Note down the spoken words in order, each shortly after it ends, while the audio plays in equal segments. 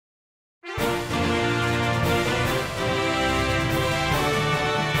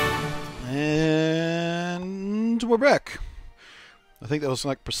we're back. I think that was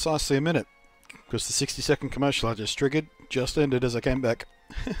like precisely a minute, because the 60-second commercial I just triggered just ended as I came back.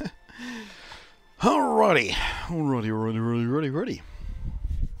 Alrighty. Alrighty.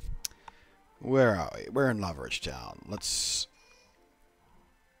 Where are we? We're in Laveridge Town. Let's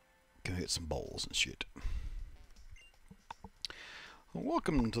go get some bowls and shit.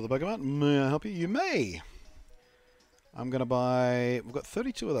 Welcome to the Pokémon. May I help you? You may. I'm going to buy... We've got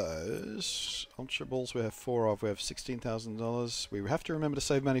 32 of those. Ultra Balls we have 4 of. We have $16,000. We have to remember to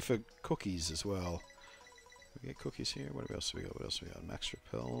save money for cookies as well. We get cookies here. What else have we got? What else have we got? Max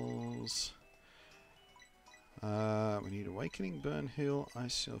Repels. We need Awakening, Burn Heal,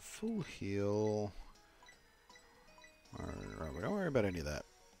 Ice Heal, Full Heal. Alright, we don't worry about any of that.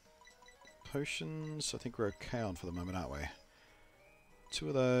 Potions. I think we're okay on for the moment, aren't we? 2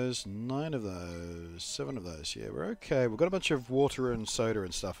 of those, 9 of those, 7 of those. Yeah, we're okay. We've got a bunch of water and soda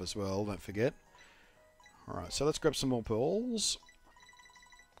and stuff as well, don't forget. Alright, so let's grab some more balls.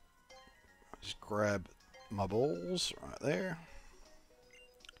 Just grab my balls right there.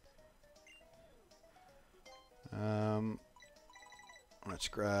 Let's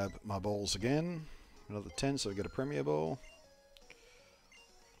grab my balls again. Another 10, so we get a Premier Ball.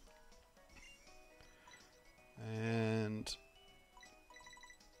 And...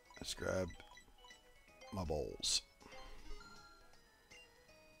 let's grab my balls.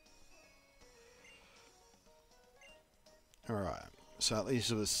 Alright, so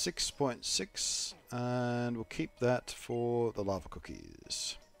these are the 6.6, and we'll keep that for the lava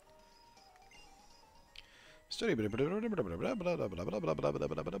cookies.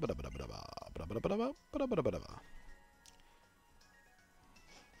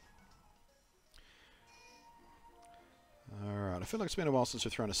 Alright, I feel like it's been a while since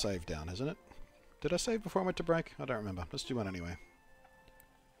we've thrown a save down, hasn't it? Did I save before I went to break? I don't remember. Let's do one anyway.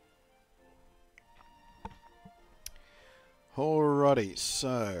 Alrighty,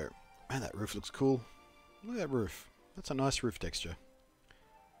 so... man, that roof looks cool. Look at that roof. That's a nice roof texture.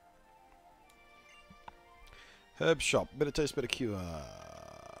 Herb shop. Better taste, better cure.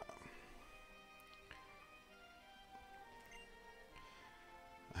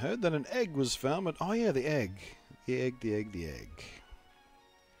 I heard that an egg was found, but... oh yeah, the egg. The egg.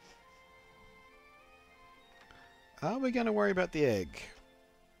 Are we going to worry about the egg?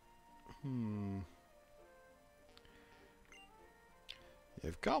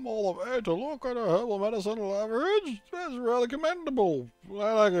 You've come all the way to look at a herbal medicine Laveridge? That's rather commendable.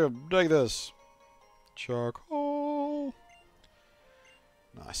 I like it. Take this. Charcoal.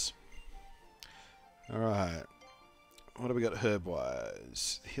 Nice. Alright. What do we got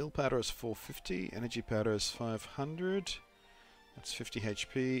herb-wise? Heal powder is 450. Energy powder is 500. That's 50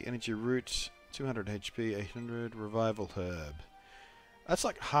 HP. Energy root, 200 HP, 800. Revival herb. That's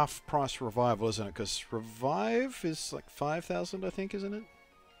like half price revival, isn't it? Because revive is like 5,000, I think, isn't it?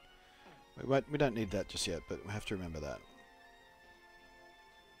 We don't need that just yet, but we have to remember that.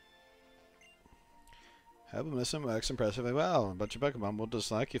 Herbal medicine works impressively well, but your Pokemon will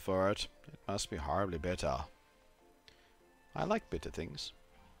dislike you for it. It must be horribly bitter. I like bitter things.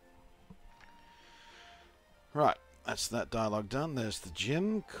 Right, that's that dialogue done. There's the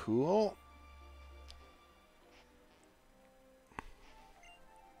gym. Cool.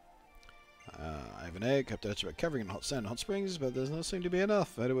 I have an egg. Have to touch about covering in hot sand and hot springs, but there's not seem to be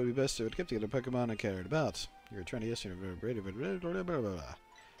enough. It would be best to keep together Pokemon and carry it about. You're trying to yes, you're not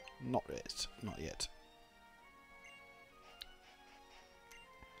yet. Not yet.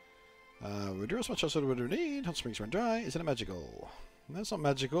 We drew as much as we would need. Hot springs run dry. Isn't it magical? That's not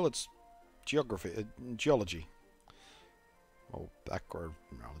magical. It's geography, geology, or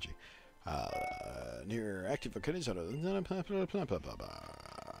backwardology. Near active volcanoes.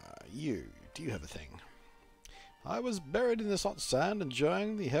 Do you have a thing? I was buried in this hot sand,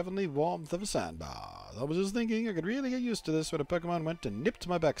 enjoying the heavenly warmth of a sandbar. I was just thinking I could really get used to this when a Pokemon went and nipped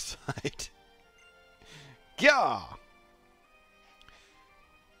my backside. Gah!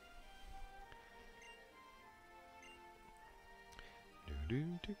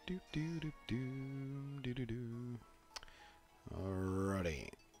 Alrighty.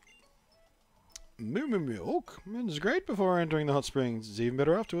 Moo milk. It's great before entering the hot springs. It's even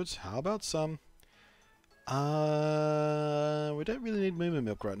better afterwards. How about some? We don't really need moo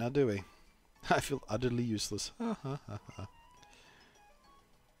milk right now, do we? I feel utterly useless. Ha ha ha ha.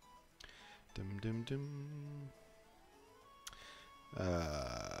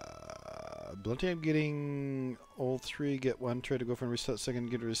 Bloody, I'm getting all 3, get 1, trade to go for and restart second,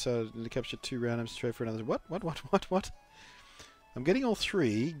 get restarted, and capture 2 randoms, trade for another. What? I'm getting all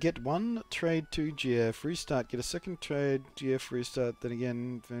three. Get one trade, 2 GF, restart, get a second trade, GF, restart, then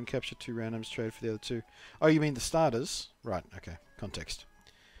again, then capture 2 randoms, trade for the other 2. Oh, you mean the starters? Right, okay. Context.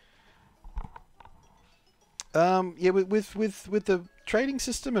 Yeah, with the trading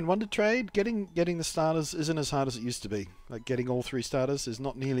system and Wonder Trade, getting the starters isn't as hard as it used to be. Like, getting all 3 starters is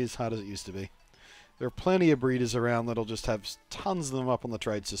not nearly as hard as it used to be. There are plenty of breeders around that'll just have tons of them up on the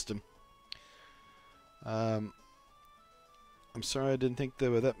trade system. I'm sorry I didn't think there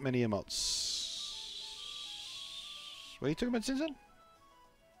were that many emotes. What are you talking about, Sinzan?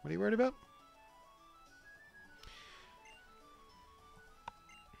 What are you worried about?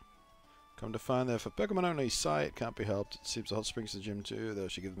 Come to find that for Pokemon only site, can't be helped. It seems the hot springs in the gym too, though I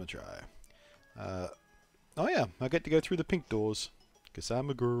should give them a try. Oh yeah, I get to go through the pink doors. Because I'm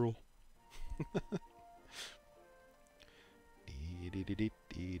a girl.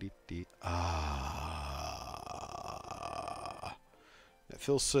 Ah. It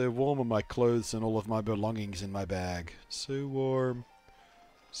feels so warm on my clothes and all of my belongings in my bag. So warm.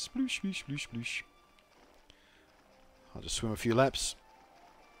 Sploosh, sploosh, sploosh, sploosh. I'll just swim a few laps.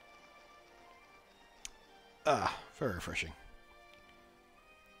 Ah, very refreshing.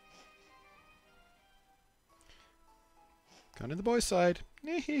 Going to the boys' side.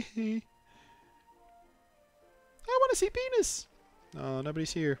 I want to see penis. Oh,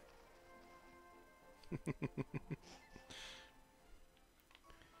 nobody's here.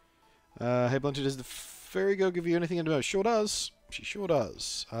 Hey, Blunter, does the fairy go give you anything in the Sure does. She sure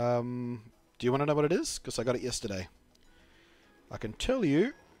does. Do you want to know what it is? Because I got it yesterday. I can tell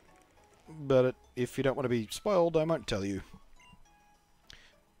you, but if you don't want to be spoiled, I won't tell you.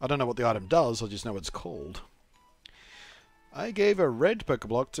 I don't know what the item does, I just know what it's called. I gave a red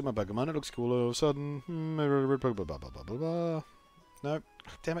Pokeblock to my Pokemon. It looks cool all of a sudden. Red Pokeblock, blah, blah, blah, blah, blah. No,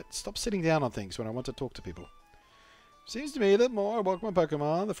 damn it. Stop sitting down on things when I want to talk to people. Seems to me that more I walk my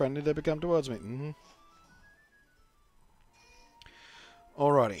Pokemon, the friendlier they become towards me.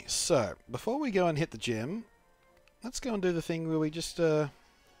 Alrighty, so, before we go and hit the gym, let's go and do the thing where we just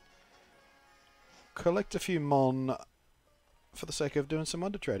collect a few Mon for the sake of doing some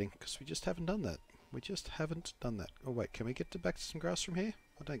Wonder Trading, because we just haven't done that. We just haven't done that. Oh wait, can we get back to some grass from here?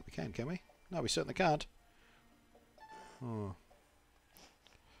 I don't think we can we? No, we certainly can't. Oh.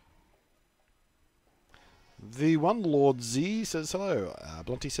 The one Lord Z says hello.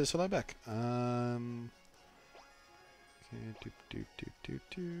 Blunty says hello back. I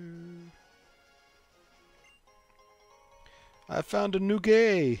found a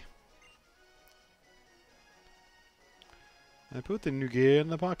nougat. I put the nougat in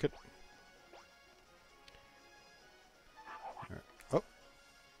the pocket. Right. Oh.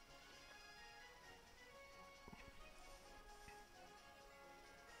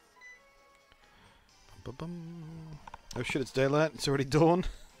 Bum, bum, bum. Oh shit, it's daylight. It's already dawn.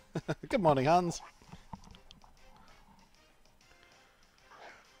 Good morning, Hans.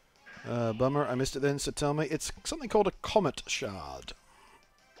 Bummer, I missed it then, so tell me. It's something called a Comet Shard.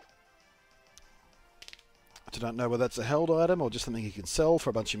 I don't know whether that's a held item or just something you can sell for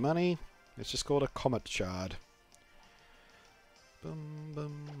a bunch of money. It's just called a Comet Shard. Bum,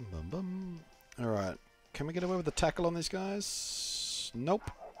 bum, bum, bum. Alright. Can we get away with the tackle on these guys? Nope.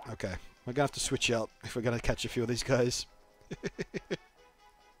 Okay. We're going to have to switch out if we're going to catch a few of these guys.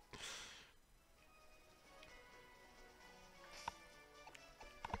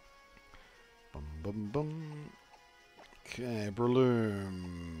 Bum, bum, bum. Okay,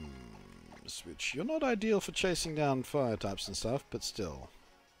 Breloom. Switch. You're not ideal for chasing down fire types and stuff, but still.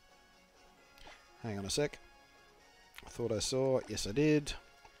 Hang on a sec. I thought I saw. Yes, I did.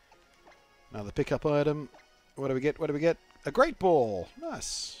 Another pickup item. What do we get? What do we get? A great ball.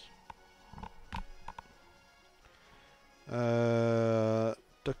 Nice.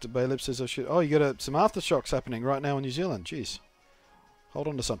 Dr. Baylip says I should... Oh, you got some aftershocks happening right now in New Zealand. Jeez. Hold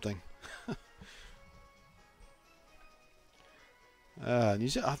on to something. New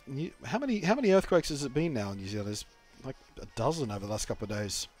Zealand. How many earthquakes has it been now in New Zealand? There's like a dozen over the last couple of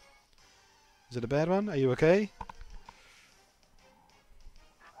days. Is it a bad one? Are you okay?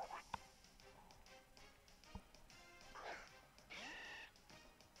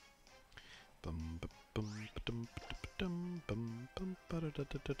 Bum, bum, bum, bum, bum, bum, ba da da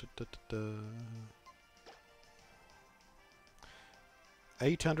da da da.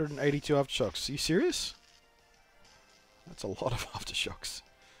 882 aftershocks. Are you serious? That's a lot of aftershocks.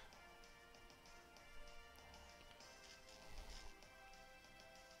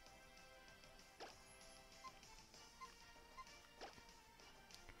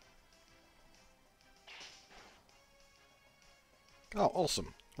 Oh,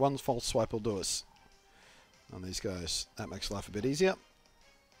 awesome. One false swipe will do us. on these guys. That makes life a bit easier.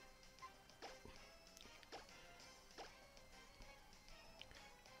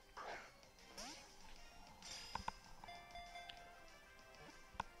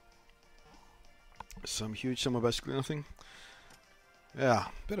 Some huge, some are basically nothing. Yeah,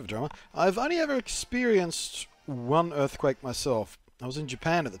 bit of a drama. I've only ever experienced one earthquake myself. I was in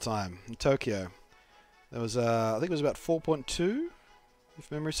Japan at the time, in Tokyo. There was, I think it was about 4.2,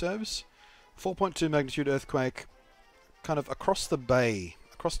 if memory serves. 4.2 magnitude earthquake, kind of across the bay,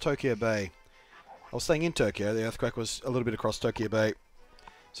 across Tokyo Bay. I was staying in Tokyo. The earthquake was a little bit across Tokyo Bay.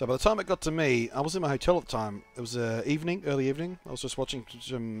 So by the time it got to me, I was in my hotel at the time. It was evening, early evening. I was just watching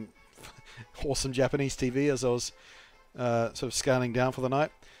some awesome Japanese TV as I was sort of scaling down for the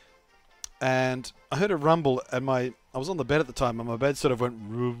night. And I heard a rumble, and I was on the bed at the time, and my bed sort of went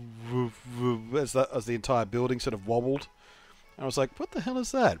woof, woof, woof, as the entire building sort of wobbled. And I was like, what the hell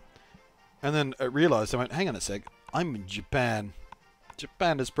is that? And then I realized, I went, hang on a sec, I'm in Japan.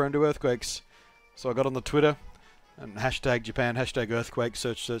 Japan is prone to earthquakes. So I got on the Twitter, and hashtag Japan, hashtag earthquake,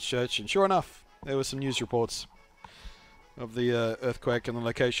 search, search, search. And sure enough, there were some news reports of the earthquake and the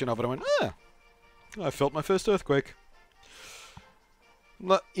location of it. I went, I felt my first earthquake.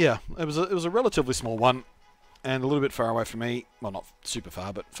 Yeah, it was a relatively small one, and a little bit far away from me. Well, not super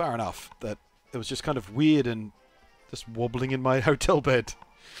far, but far enough that it was just kind of weird and just wobbling in my hotel bed.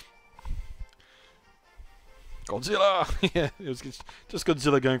 Godzilla! Yeah, it was just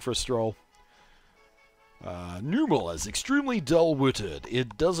Godzilla going for a stroll. Numal is extremely dull-witted.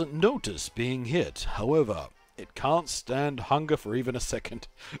 It doesn't notice being hit. However, it can't stand hunger for even a second.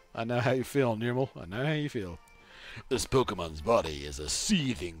 I know how you feel, Numal. I know how you feel. This Pokemon's body is a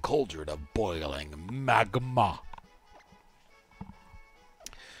seething cauldron of boiling magma.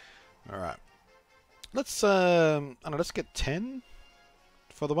 Alright. Let's, I don't know, let's get 10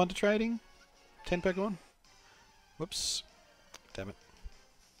 for the Wonder Trading. 10 Pokemon. Whoops. Damn it.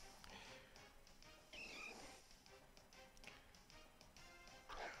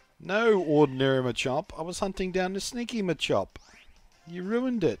 No, ordinary Machop. I was hunting down the sneaky Machop. You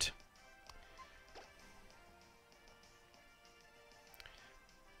ruined it.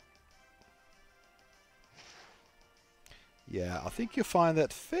 Yeah, I think you'll find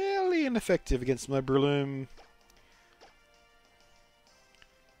that fairly ineffective against my Breloom.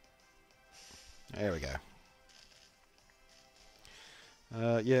 There we go.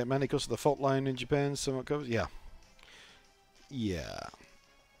 Yeah, mainly because of the fault line in Japan. Somewhat covers. Yeah. Yeah.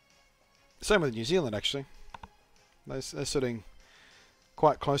 Same with New Zealand, actually. They're sitting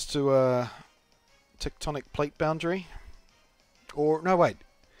quite close to a tectonic plate boundary. Or, no, wait.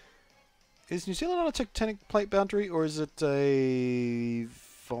 Is New Zealand on a tectonic plate boundary, or is it a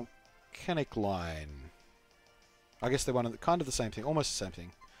volcanic line? I guess they're kind of the same thing, almost the same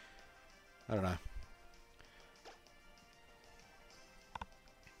thing. I don't know.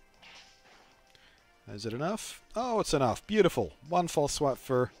 Is it enough? Oh, it's enough. Beautiful. One false swipe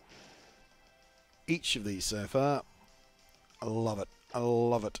for each of these so far. I love it. I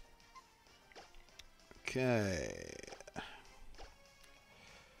love it. Okay.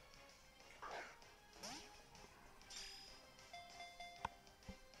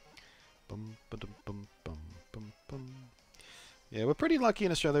 Yeah, we're pretty lucky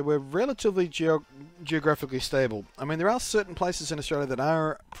in Australia. We're relatively geographically stable. I mean, there are certain places in Australia that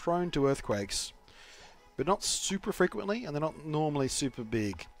are prone to earthquakes, but not super frequently, and they're not normally super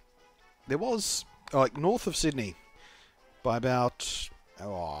big. There was, like, north of Sydney, by about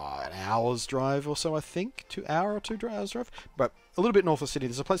an hour's drive or so, I think. 2 hours drive. But a little bit north of Sydney,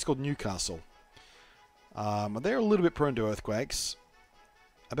 there's a place called Newcastle. They're a little bit prone to earthquakes.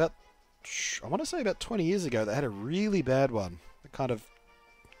 I want to say about 20 years ago, they had a really bad one. It kind of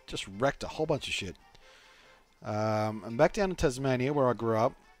just wrecked a whole bunch of shit. And back down in Tasmania, where I grew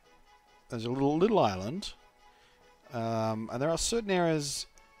up, there's a little island. And there are certain areas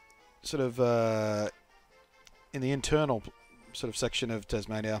sort of in the internal sort of section of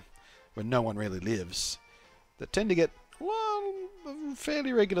Tasmania where no one really lives that tend to get, well,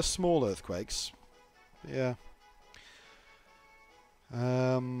 fairly regular small earthquakes. Yeah.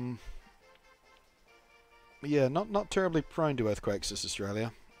 Yeah, not terribly prone to earthquakes, this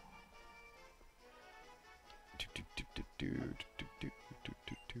Australia.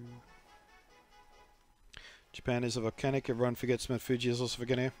 Japan is a volcanic. Everyone forgets Mount Fuji is also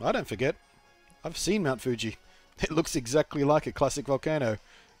volcanic. I don't forget. I've seen Mount Fuji. It looks exactly like a classic volcano.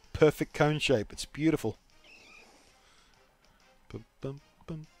 Perfect cone shape. It's beautiful.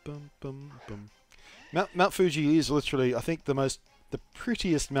 Mount Fuji is literally, I think, the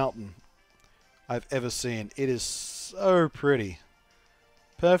prettiest mountain I've ever seen. It is so pretty.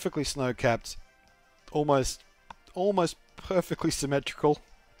 Perfectly snow-capped. almost perfectly symmetrical.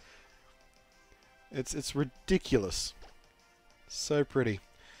 It's ridiculous. So pretty.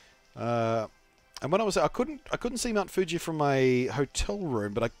 And when I was there, I couldn't see Mount Fuji from my hotel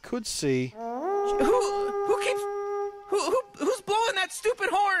room, but I could see. Who's blowing that stupid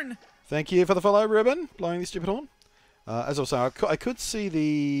horn? Thank you for the follow, Ruben. Blowing the stupid horn. As I was saying, I could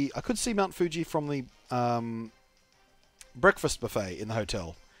see Mount Fuji from the breakfast buffet in the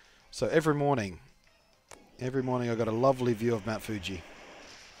hotel. So every morning I got a lovely view of Mount Fuji. It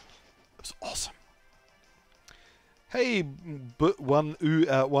was awesome. Hey,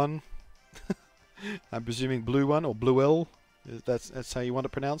 one. I'm presuming Blue One or Blue L. That's how you want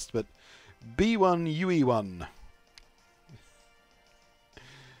it pronounced, but B1UE1.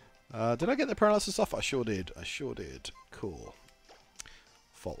 Did I get the paralysis off? I sure did. Cool.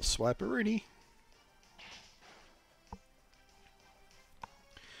 False swiperoonie.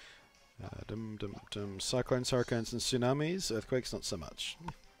 Cyclones, hurricanes, and tsunamis. Earthquakes, not so much.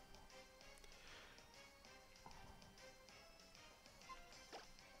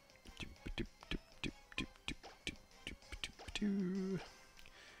 Okay,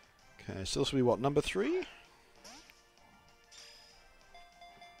 so this will be what, number 3?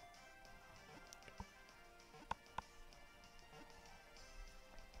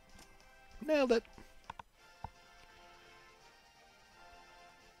 Nailed it.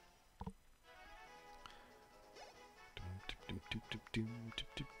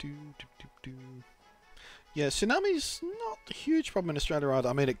 Yeah, tsunami's not a huge problem in Australia either.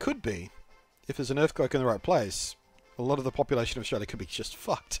 I mean, it could be. If there's an earthquake in the right place, a lot of the population of Australia could be just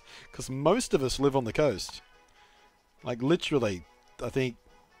fucked. Because most of us live on the coast. Like, literally, I think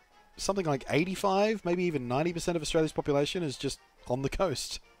something like 85, maybe even 90% of Australia's population is just on the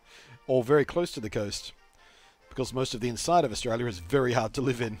coast. Or very close to the coast. Because most of the inside of Australia is very hard to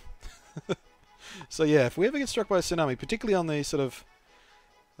live in. So yeah, if we ever get struck by a tsunami, particularly on the sort of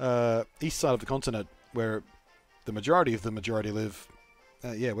east side of the continent, where the majority of the majority live,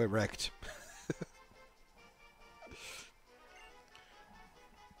 yeah, we're wrecked.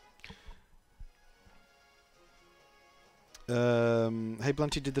 Hey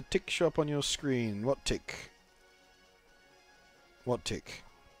Blunty, did the tick show up on your screen? What tick? What tick?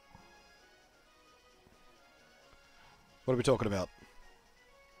 What are we talking about?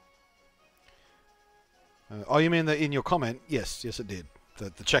 Oh, you mean in your comment? Yes, it did.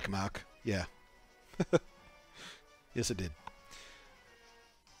 The check mark. Yeah. Yes, it did.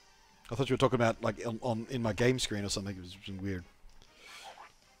 I thought you were talking about like in my game screen or something. It was weird.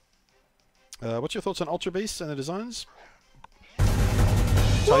 What's your thoughts on Ultra Beasts and the designs?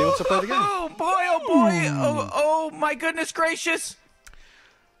 Tell you once I played the game. Oh boy! Oh boy! Oh my goodness gracious!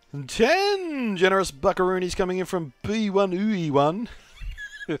 10 generous buckaroonies coming in from B1UE1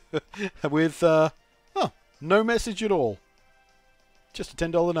 with no message at all. Just a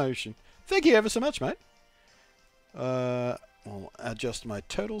 $10 donation. Thank you ever so much, mate. I'll adjust my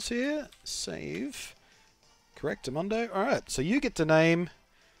totals here. Save. Correct, Amundo. Alright, so you get to name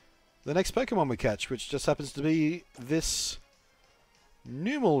the next Pokemon we catch, which just happens to be this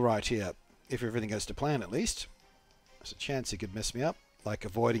Numel right here. If everything goes to plan, at least. There's a chance he could mess me up, like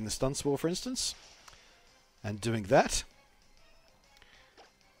avoiding the Stun Spore, for instance. And doing that.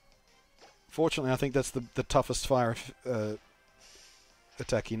 Fortunately, I think that's the toughest fire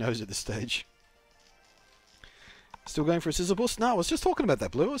attack he knows at this stage. Still going for a Sizzlepuss? No, I was just talking about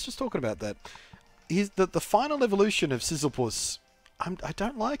that, Blue. I was just talking about that. The final evolution of Sizzlepuss, I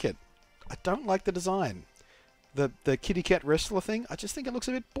don't like it. I don't like the design. The kitty cat wrestler thing, I just think it looks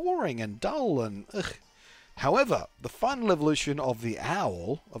a bit boring and dull and ugh. However, the final evolution of the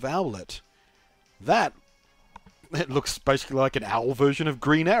owl, of Owlet, it looks basically like an owl version of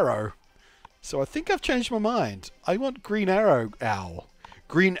Green Arrow. So I think I've changed my mind. I want Green Arrow Owl.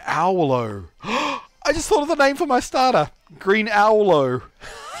 Green Owlo. I just thought of the name for my starter. Green Owlo.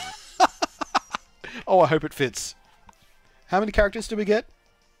 Oh, I hope it fits. How many characters do we get?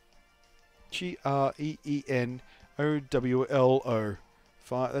 GREENOWLO.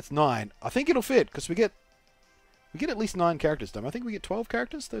 5. That's 9. I think it'll fit because we get at least 9 characters, don't we? I think we get 12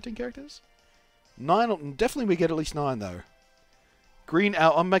 characters, 13 characters. 9. Definitely we get at least 9 though. Green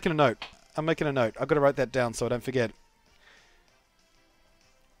Owl. I'm making a note. I've got to write that down so I don't forget.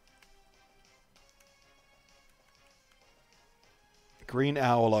 Green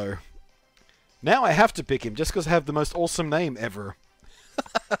Owlo. Now I have to pick him just because I have the most awesome name ever.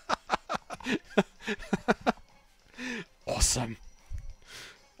 Awesome.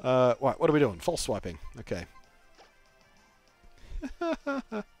 Right, what are we doing? False swiping. Okay.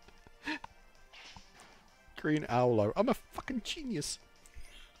 Green Owlo. I'm a fucking genius.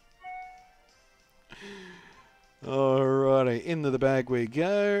 Alrighty, into the bag we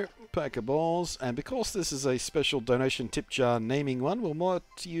go. Pokeballs, and because this is a special donation tip jar naming one, we'll might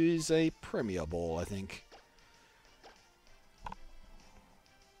use a Premier Ball, I think.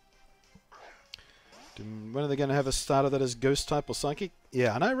 When are they going to have a starter that is Ghost type or Psychic?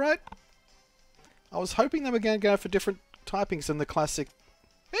 Yeah, I know, right? I was hoping they were going to go for different typings than the classic.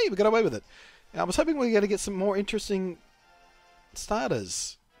 Hey, we got away with it. I was hoping we were going to get some more interesting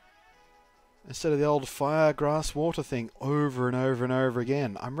starters instead of the old fire, grass, water thing over and over and over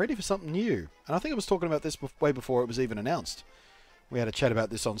again. I'm ready for something new. And I think I was talking about this way before it was even announced. We had a chat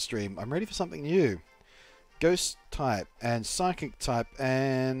about this on stream. I'm ready for something new. Ghost type and Psychic type,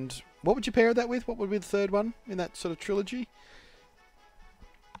 and what would you pair that with? What would be the third one in that sort of trilogy?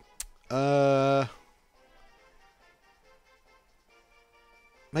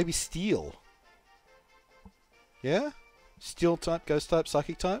 Maybe Steel. Yeah? Steel type, Ghost type,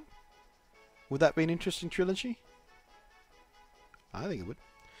 Psychic type? Would that be an interesting trilogy? I think it would.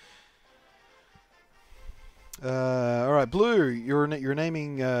 Alright, Blue, your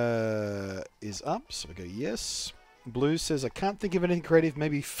naming is up, so we go yes. Blue says, I can't think of anything creative,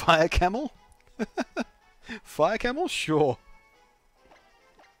 maybe Fire Camel? Fire Camel? Sure.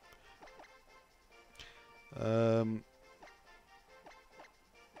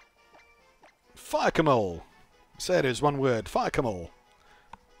 Fire Camel. Say it is one word, Fire Camel.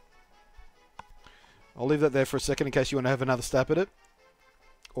 I'll leave that there for a second in case you want to have another stab at it.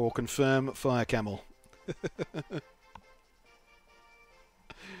 Or confirm Fire Camel.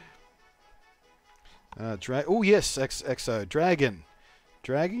 Oh yes, Exo. Dragon.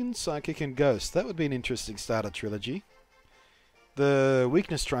 Dragon, Psychic and Ghost. That would be an interesting starter trilogy. The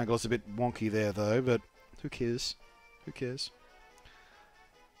weakness triangle is a bit wonky there though, but who cares? Who cares?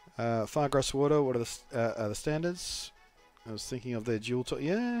 Fire, Grass, Water, what are the standards? I was thinking of their dual type.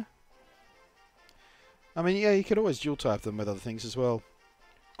 Yeah. I mean, yeah, you could always dual type them with other things as well.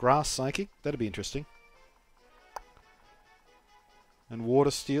 Grass, Psychic, that'd be interesting. And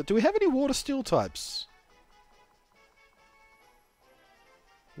Water, Steel. Do we have any Water, Steel types?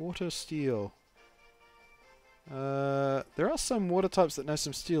 Water, Steel. There are some Water types that know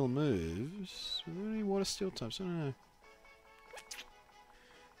some Steel moves. Are there any Water, Steel types? I don't know.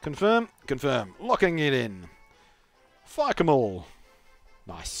 Confirm, confirm. Locking it in. Fire them all.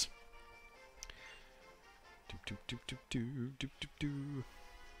 Nice.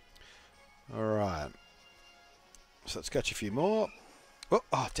 Alright. So let's catch a few more.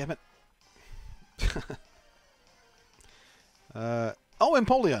 Oh, damn it. Oh,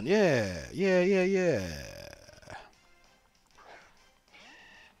 Empoleon. Yeah. Yeah.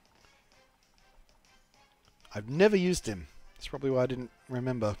 I've never used him. That's probably why I didn't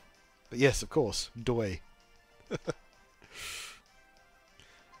remember. But yes, of course. Doi.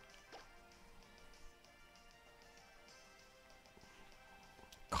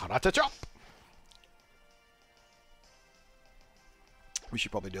 Karate chop! We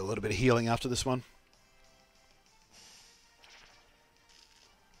should probably do a little bit of healing after this one.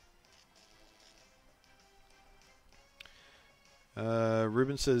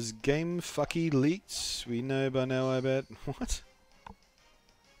 Ruben says, game fucky leaked. We know by now, I bet. What?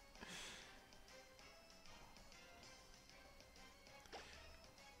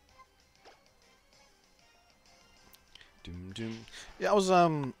 Doom doom. Yeah,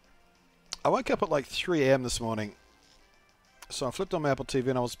 I woke up at like 3 AM this morning. So I flipped on my Apple TV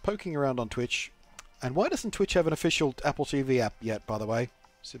and I was poking around on Twitch. And why doesn't Twitch have an official Apple TV app yet, by the way?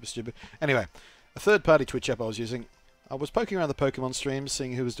 Super stupid. Anyway, a third-party Twitch app I was using. I was poking around the Pokemon streams,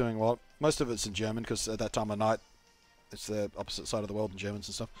 seeing who was doing what. Most of it's in German, because at that time of night, it's the opposite side of the world in Germans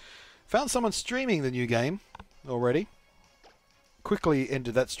and stuff. Found someone streaming the new game already. Quickly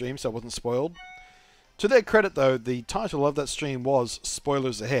ended that stream, so I wasn't spoiled. To their credit, though, the title of that stream was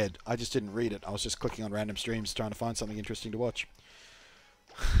Spoilers Ahead. I just didn't read it. I was just clicking on random streams trying to find something interesting to watch.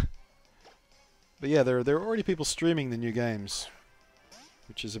 But yeah, there are already people streaming the new games,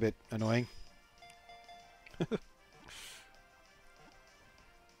 which is a bit annoying.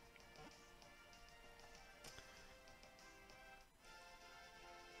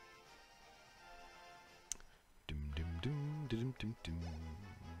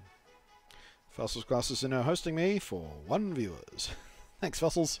 Fossils Classes are now hosting me for 1 viewers. Thanks,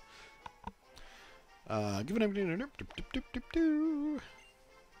 Fossils. Give it a...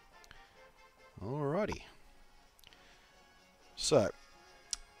 Alrighty. So,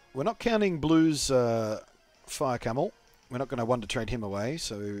 we're not counting Blue's Fire Camel. We're not going to want to trade him away.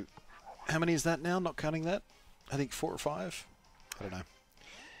 So, how many is that now? Not counting that? I think 4 or 5. I don't know.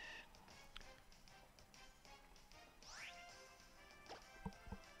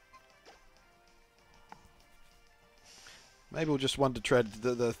 Maybe we'll just one to trade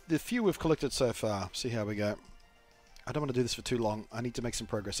the few we've collected so far. See how we go. I don't want to do this for too long. I need to make some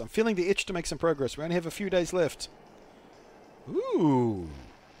progress. I'm feeling the itch to make some progress. We only have a few days left. Ooh.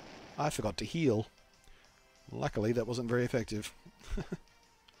 I forgot to heal. Luckily, that wasn't very effective.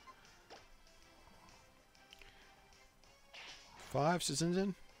 5 citizens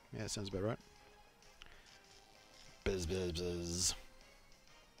in? Yeah, sounds about right. Buzz, buzz, buzz.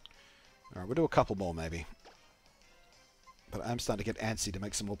 Alright, we'll do a couple more maybe. But I'm starting to get antsy to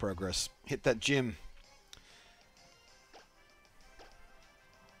make some more progress. Hit that gym.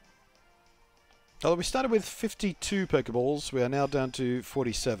 Although we started with 52 Pokeballs, we are now down to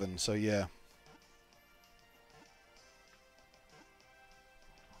 47, so yeah.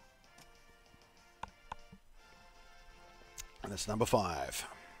 And that's number 5.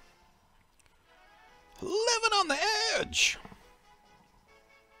 Living on the edge!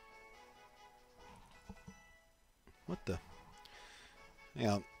 What the?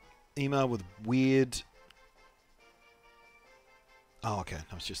 Yeah, email with weird... Oh, okay,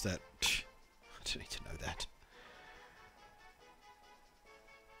 no, it's just that. Psh, I don't need to know that.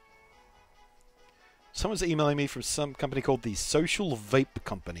 Someone's emailing me from some company called the Social Vape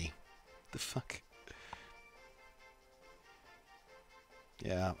Company. The fuck?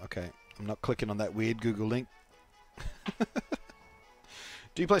 Yeah, okay. I'm not clicking on that weird Google link.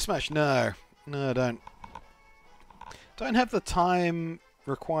 Do you play Smash? No. No, I don't. Don't have the time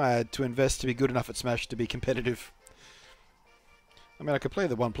required to invest to be good enough at Smash to be competitive. I mean, I could play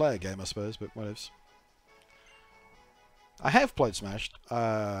the one-player game, I suppose, but whatevs. I have played Smash.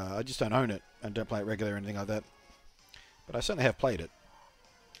 I just don't own it and don't play it regularly or anything like that. But I certainly have played it.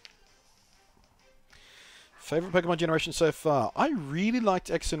 Favorite Pokemon generation so far? I really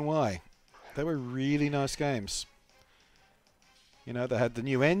liked X and Y. They were really nice games. You know, they had the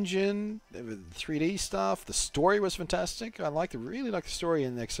new engine, the 3D stuff. The story was fantastic. I really liked the story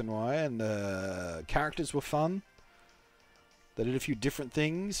in X and Y, and the characters were fun. They did a few different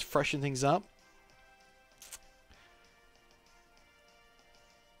things, freshen things up.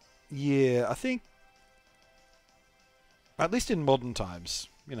 Yeah, I think, at least in modern times,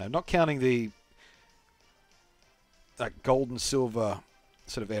 you know, not counting that gold and silver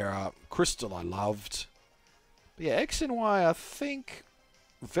sort of era. Crystal I loved. But yeah, X and Y I think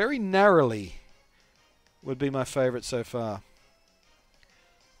very narrowly would be my favourite so far.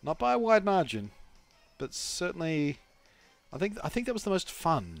 Not by a wide margin, but certainly I think that was the most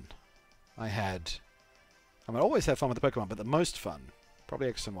fun I had. I mean, I always have fun with the Pokemon, but the most fun, probably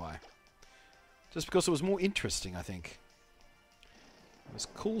X and Y. Just because it was more interesting, I think. It was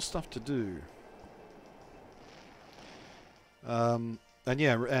cool stuff to do. And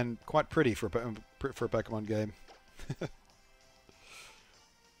yeah, and quite pretty for a Pokemon game.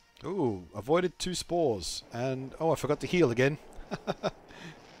 Ooh, avoided 2 spores. And, oh, I forgot to heal again.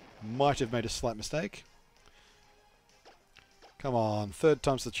 Might have made a slight mistake. Come on, 3rd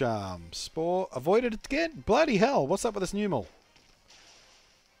time's the charm. Spore, avoided it again? Bloody hell, what's up with this Numel?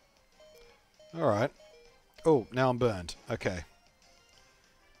 Alright. Oh, now I'm burned. Okay.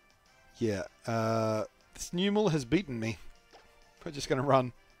 Yeah, this Numel has beaten me. We're just going to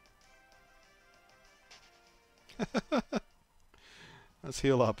run. Let's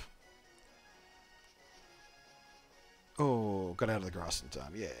heal up. Oh, got out of the grass in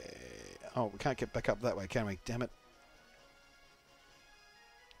time. Yay. Oh, we can't get back up that way, can we? Damn it.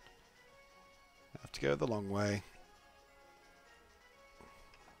 Have to go the long way.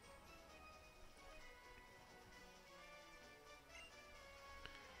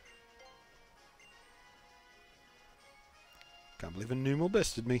 Can't believe a Numel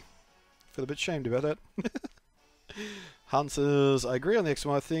bested me. Feel a bit shamed about that. Hunters, I agree on the X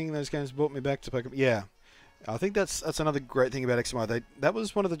and Y thing. Those games brought me back to Pokemon. Yeah, I think that's another great thing about X and Y. That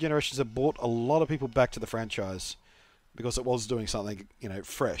was one of the generations that brought a lot of people back to the franchise because it was doing something, you know,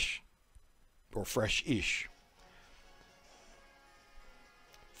 fresh or fresh-ish,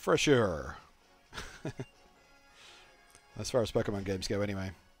 fresher. As far as Pokemon games go,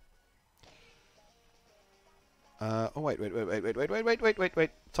 anyway. Oh wait.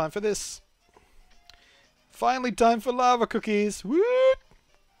 Time for this. Finally time for lava cookies. Woo!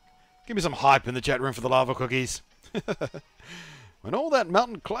 Give me some hype in the chat room for the lava cookies. When all that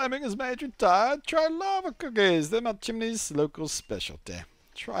mountain climbing has made you tired, try lava cookies. They're Mount Chimney's local specialty.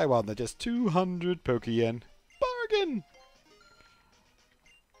 Try one, they're just 200 Poke-Yen. Bargain!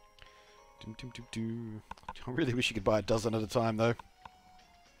 I really wish you could buy a dozen at a time, though.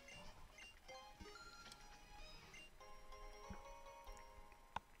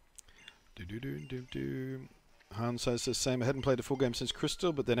 Han says the same. I hadn't played a full game since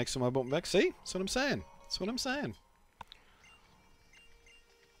Crystal, but then next time I bought back. See? That's what I'm saying. That's what I'm saying.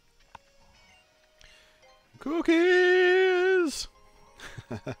 Cookies!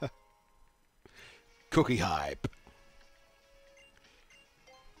 Cookie hype.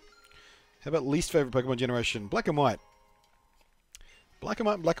 How about least favorite Pokemon generation? Black and White. Black and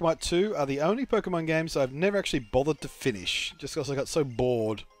White and Black and White 2 are the only Pokemon games I've never actually bothered to finish, just because I got so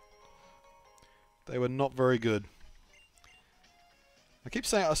bored. They were not very good. I keep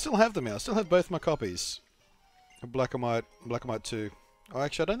saying I still have them here. I still have both my copies of Black and White 2. Oh,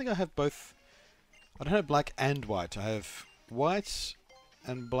 actually, I don't think I have both. I don't have Black and White. I have White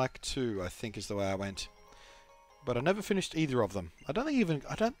and Black 2, I think is the way I went. But I never finished either of them. I don't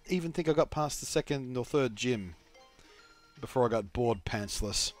even think I got past the second or third gym before I got bored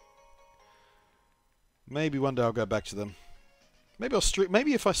pantsless. Maybe one day I'll go back to them. Maybe I'll stream.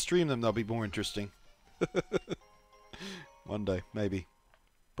 Maybe if I stream them, they'll be more interesting. One day, maybe.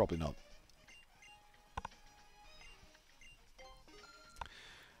 Probably not.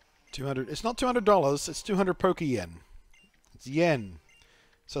 200. It's not $200. It's 200 Poke Yen. It's yen,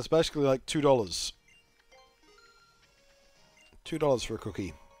 so it's basically like $2. $2 for a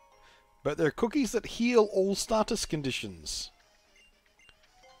cookie. But they're cookies that heal all status conditions.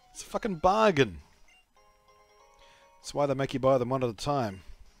 It's a fucking bargain. That's why they make you buy them one at a time.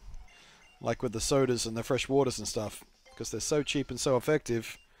 Like with the sodas and the fresh waters and stuff. Because they're so cheap and so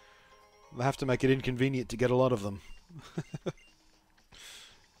effective, they have to make it inconvenient to get a lot of them.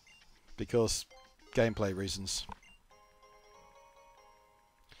 Because gameplay reasons.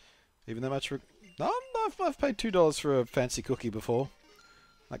 Even that much for... No, I've paid $2 for a fancy cookie before.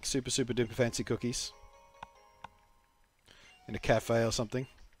 Like super duper fancy cookies. In a cafe or something.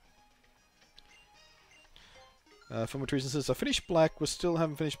 From what reason says, I finished Black, we still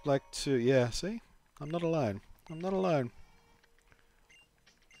haven't finished Black 2. Yeah, see? I'm not alone. I'm not alone.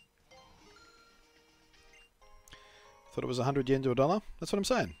 Thought it was 100 yen to $1. That's what I'm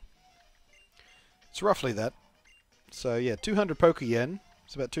saying. It's roughly that. So yeah, 200 Poke Yen.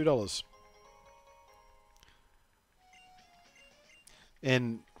 It's about $2.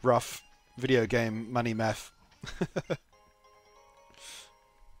 In rough video game money math.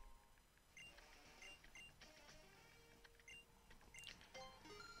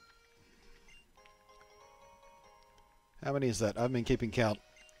 How many is that? I've been keeping count.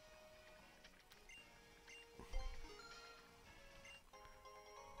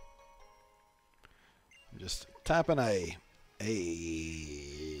 I'm just tapping A.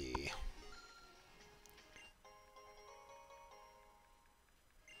 A.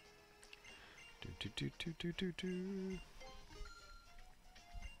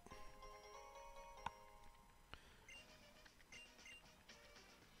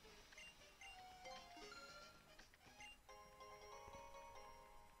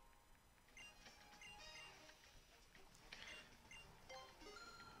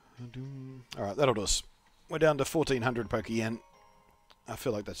 Do. Alright, that'll do us. We're down to 1400 Poke Yen. I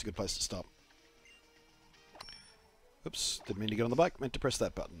feel like that's a good place to stop. Oops, didn't mean to get on the bike, meant to press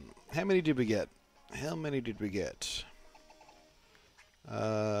that button. How many did we get? How many did we get?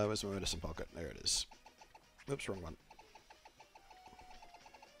 Where's my medicine pocket? There it is. Oops, wrong one.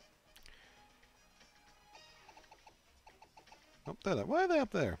 Oh, there. Why are they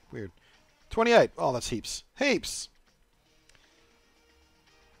up there? Weird. 28. Oh, that's heaps. Heaps!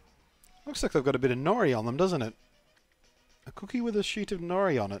 Looks like they've got a bit of nori on them, doesn't it? A cookie with a sheet of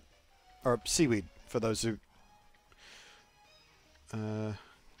nori on it. Or seaweed, for those who...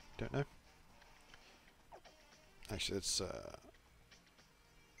 don't know. Actually, let's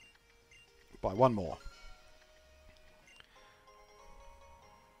buy one more.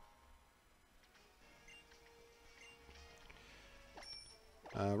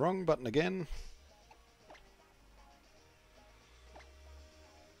 Wrong button again.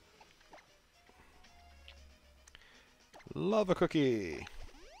 Love a cookie.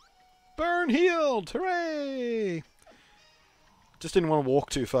 Burn healed! Hooray! Just didn't want to walk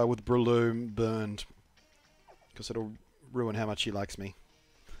too far with Breloom burned. Because it'll ruin how much he likes me.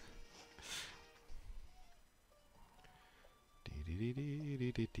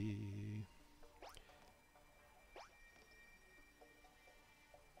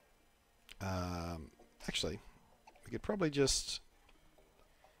 Actually, we could probably just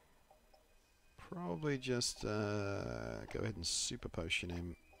go ahead and super potion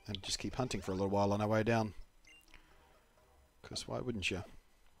him and just keep hunting for a little while on our way down. Because why wouldn't you?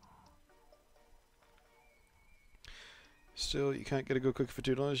 Still, you can't get a good cookie for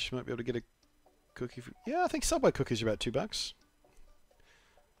 $2. You might be able to get a cookie for... Yeah, I think Subway cookies are about $2.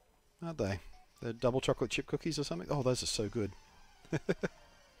 Aren't they? They're double chocolate chip cookies or something? Oh, those are so good.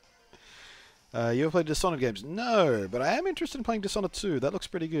 You ever played Dishonored games? No, but I am interested in playing Dishonored 2. That looks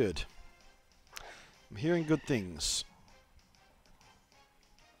pretty good. I'm hearing good things.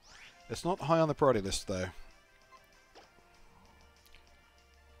 It's not high on the priority list, though.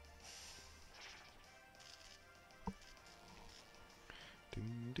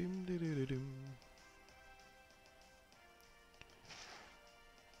 Dum, dum, doo, doo, doo, dum.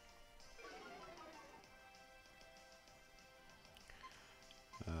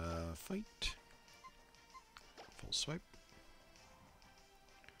 Fight. Full swipe.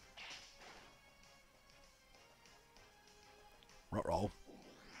 Rot roll.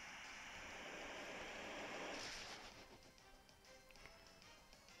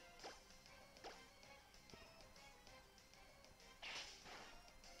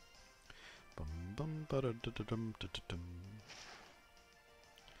 Bum bum ba da da da dum da da dum.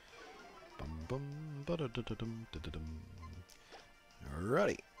 Bum bum ba da da da dum da da dum.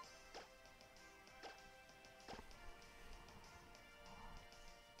 Alrighty.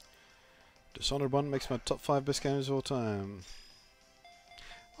 Dishonored 1 makes my top 5 best games of all time.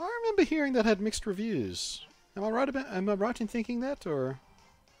 I remember hearing that had mixed reviews. Am I right in thinking that, or?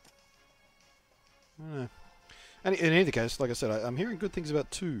 I don't know. And in either case, like I said, I'm hearing good things about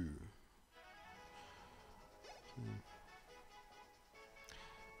 2.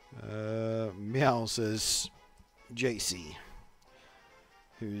 Meow says JC,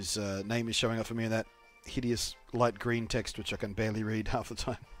 whose name is showing up for me in that hideous light green text which I can barely read half the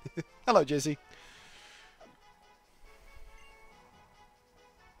time. Hello, Jesse.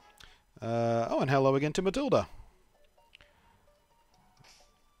 Oh, and hello again to Matilda.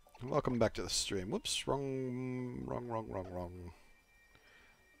 Welcome back to the stream. Whoops, wrong.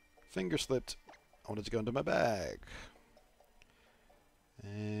 Finger slipped. I wanted to go into my bag.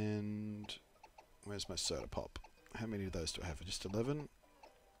 And where's my soda pop? How many of those do I have? Just 11?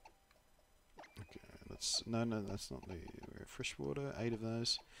 Okay, no, that's not the fresh water. 8 of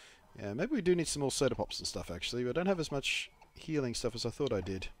those. Yeah, maybe we do need some more soda pops and stuff, actually. But I don't have as much healing stuff as I thought I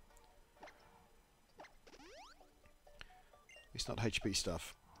did. It's not HP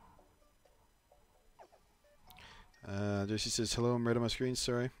stuff. Josie says, hello, I'm red on my screen.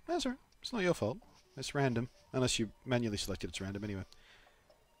 Sorry. That's alright. It's not your fault. It's random. Unless you manually selected it's random anyway.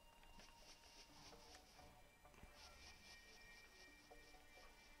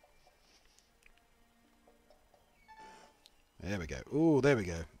 There we go. Ooh, there we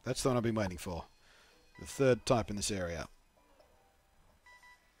go. That's the one I've been waiting for. The third type in this area.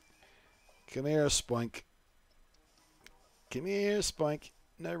 Come here, Spoink. Come here, Spoink.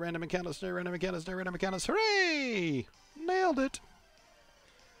 No random encounters, no random encounters, no random encounters. Hooray! Nailed it!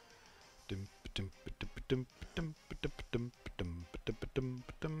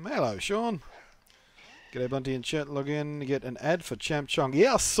 Hello, Sean. G'day, Bunty in chat. Log in. Get an ad for Champ Chong.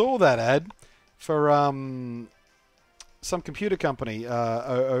 Yeah, I saw that ad for some computer company.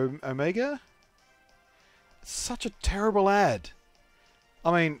 Omega? It's such a terrible ad.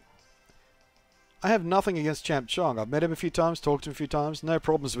 I mean, I have nothing against Champ Chong. I've met him a few times, talked to him a few times. No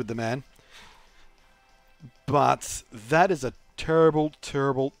problems with the man. But that is a terrible,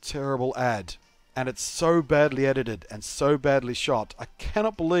 terrible, terrible ad. And it's so badly edited and so badly shot. I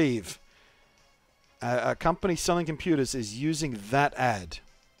cannot believe a company selling computers is using that ad.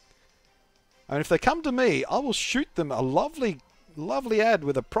 I mean, if they come to me, I will shoot them a lovely, lovely ad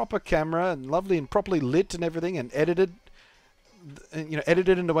with a proper camera and lovely and properly lit and everything and edited. You know,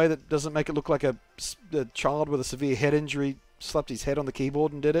 edited in a way that doesn't make it look like a child with a severe head injury slapped his head on the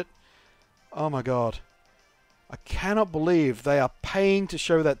keyboard and did it. Oh my god. I cannot believe they are paying to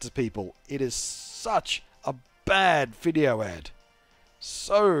show that to people. It is such a bad video ad.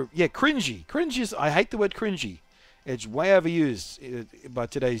 So, yeah, cringy. Cringy is, I hate the word cringy. It's way overused by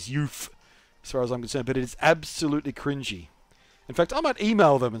today's youth, as far as I'm concerned, but it is absolutely cringy. In fact, I might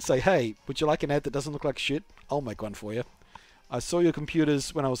email them and say, hey, would you like an ad that doesn't look like shit? I'll make one for you. I saw your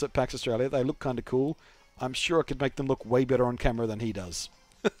computers when I was at PAX Australia. They look kind of cool. I'm sure I could make them look way better on camera than he does.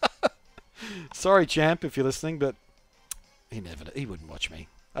 Sorry, Champ, if you're listening, but he wouldn't watch me.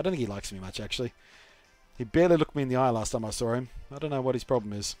 I don't think he likes me much, actually. He barely looked me in the eye last time I saw him. I don't know what his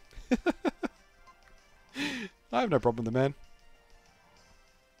problem is. I have no problem with the man.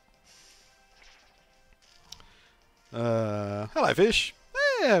 Hello, Fish.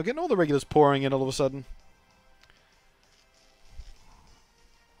 Yeah, we're getting all the regulars pouring in all of a sudden.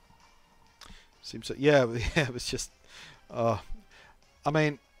 Seems so, yeah, it was just... I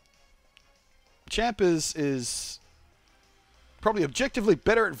mean... Champ is probably objectively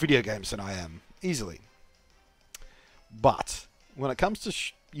better at video games than I am. Easily. But when it comes to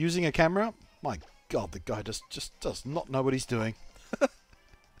using a camera, my god, the guy just does not know what he's doing.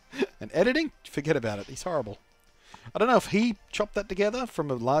 And editing? Forget about it. He's horrible. I don't know if he chopped that together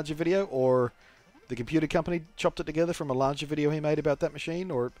from a larger video or the computer company chopped it together from a larger video he made about that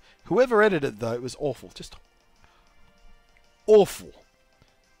machine, or whoever edited it, though. It was awful. Just awful.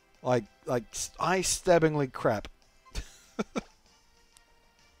 Like eye-stabbingly crap.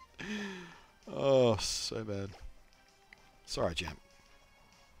 Oh, so bad. Sorry, champ.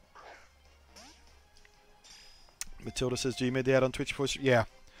 Matilda says, do you made the ad on Twitch before? Yeah.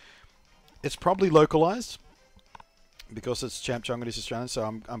 It's probably localized because it's Champ Chung and he's Australian, so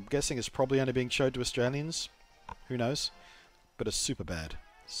I'm guessing it's probably only being showed to Australians. Who knows? But it's super bad.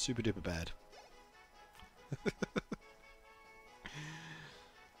 Super duper bad.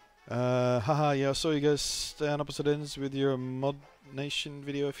 Haha, yeah, I saw you guys stay on opposite ends with your Mod Nation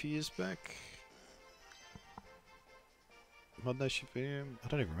video a few years back. Mod Nation video? I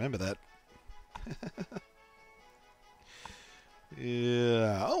don't even remember that.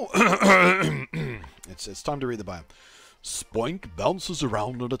 Yeah. Oh, it's time to read the bio. Spoink bounces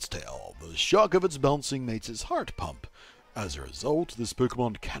around on its tail. The shock of its bouncing makes its heart pump. As a result, this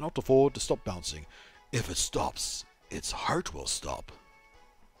Pokemon cannot afford to stop bouncing. If it stops, its heart will stop.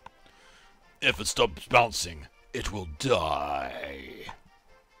 If it stops bouncing, it will die.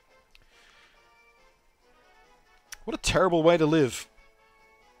 What a terrible way to live.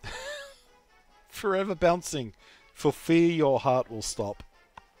 Forever bouncing. For fear your heart will stop.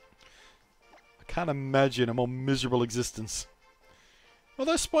 I can't imagine a more miserable existence.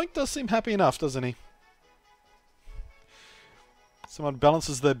 Although Spoink does seem happy enough, doesn't he? Someone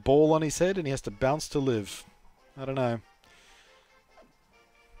balances their ball on his head and he has to bounce to live. I don't know.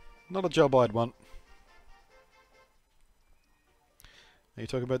 Not a job I'd want. Are you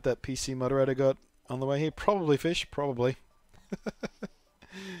talking about that PC moderator got on the way here? Probably, Fish. Probably.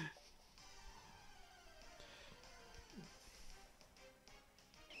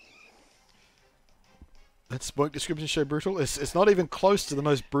 That Spoink description show brutal? It's not even close to the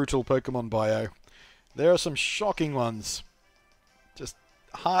most brutal Pokemon bio. There are some shocking ones. Just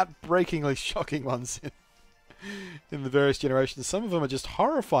heartbreakingly shocking ones in the various generations. Some of them are just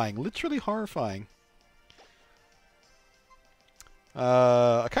horrifying. Literally horrifying.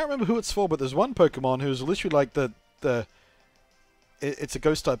 I can't remember who it's for, but there's one Pokemon who's literally like it's a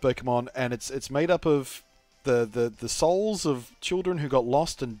ghost type Pokemon, and it's made up of the souls of children who got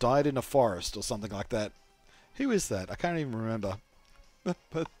lost and died in a forest or something like that. Who is that? I can't even remember.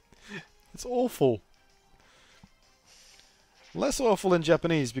 But it's awful. Less awful in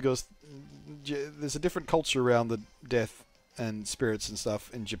Japanese because there's a different culture around the death and spirits and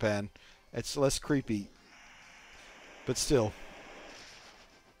stuff in Japan. It's less creepy. But still.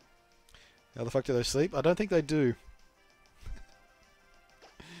 How the fuck do they sleep? I don't think they do.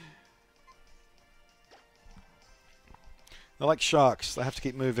 They're like sharks. They have to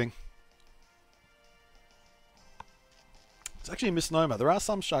keep moving. It's actually a misnomer. There are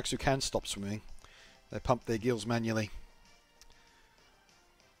some sharks who can stop swimming. They pump their gills manually.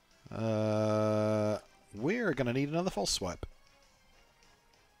 We're going to need another false swipe.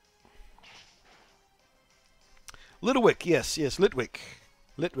 Litwick, yes, Litwick.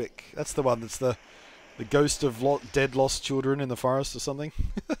 Litwick. That's the one that's the ghost of dead lost children in the forest or something.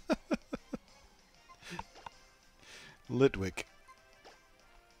 Litwick.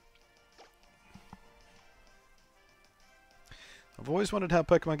 I've always wondered how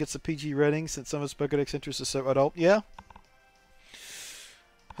Pokemon gets a PG rating since some of its Pokedex entries are so adult. Yeah?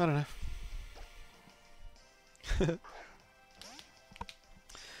 I don't know.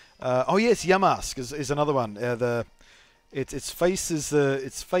 Oh yes, Yamask is another one. Its face is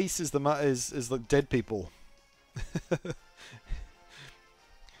like dead people.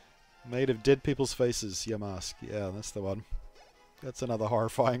 Made of dead people's faces, Yamask. Yeah, that's the one. That's another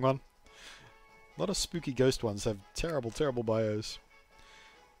horrifying one. A lot of spooky ghost ones have terrible, terrible bios.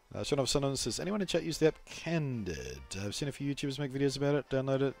 Son of Sun says, anyone in chat use the app Candid? I've seen a few YouTubers make videos about it.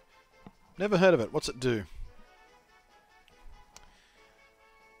 Download it. Never heard of it. What's it do?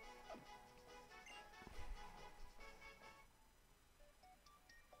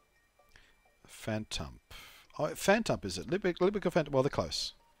 Phantump. Oh, Phantump is it? Litwick or Phantump? Well, they're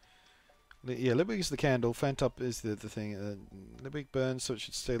close. Yeah, Litwick is the candle. Phantump is the thing. Litwick burns, so it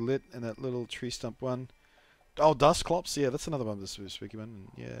should stay lit. And that little tree stump one. Oh, Dusclops. Yeah, that's another one. This spooky one.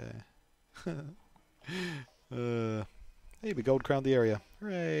 Yeah. Hey, we gold crowned the area.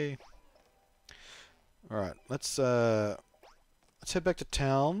 Hooray! All right, let's head back to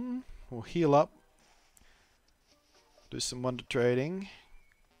town. We'll heal up. Do some wonder trading.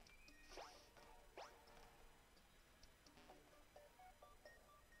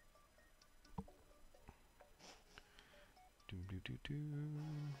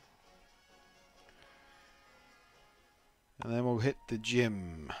 And then we'll hit the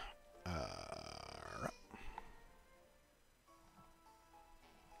gym.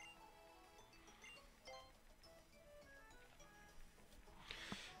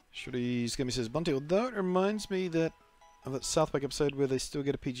 Shorty's Gummy says, Bunty, although it reminds me that of that South Park episode where they still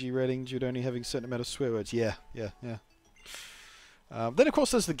get a PG rating due to only having a certain amount of swear words. Yeah. Then, of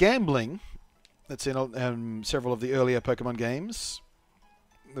course, there's the gambling that's in several of the earlier Pokemon games,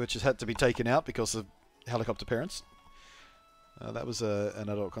 which has had to be taken out because of helicopter parents. That was an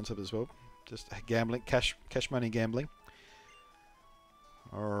adult concept as well. Just gambling, cash money gambling.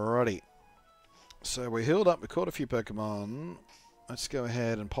 Alrighty. So we healed up, we caught a few Pokemon. Let's go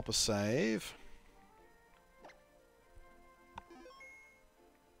ahead and pop a save.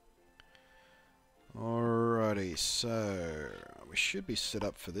 Alrighty, so we should be set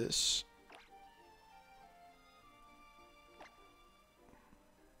up for this.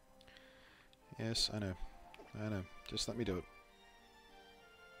 Yes, I know. Just let me do it.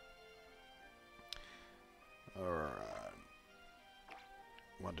 Alright.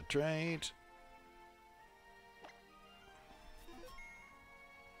 One to trade.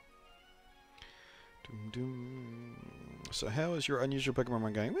 So how is your unusual Pokemon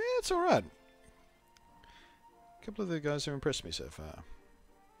run going? Well, it's alright. A couple of the guys have impressed me so far.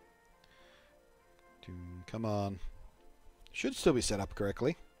 Come on. Should still be set up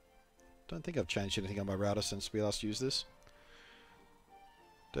correctly. Don't think I've changed anything on my router since we last used this.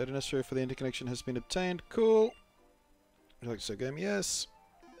 Data necessary for the interconnection has been obtained. Cool. Would you like to start game? Yes.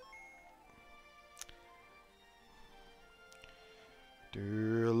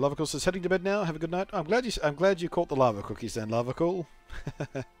 Lavacool says heading to bed now. Have a good night. I'm glad you caught the lava cookies then, Lavacool.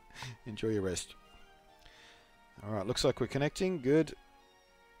 Enjoy your rest. Alright, looks like we're connecting. Good.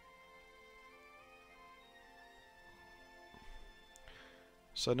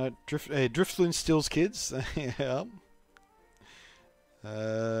 So no Drifloon steals kids. Yeah.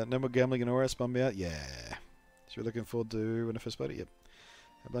 No more gambling in ORS, bum me out. Yeah. So you're looking forward to when I first played it? Yep.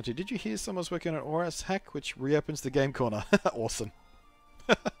 Bunty, did you hear someone's working on an ORS hack which reopens the game corner? Awesome.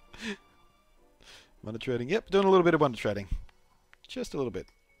 Wonder trading. Yep, doing a little bit of wonder trading. Just a little bit.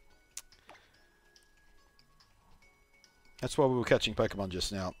 That's why we were catching Pokemon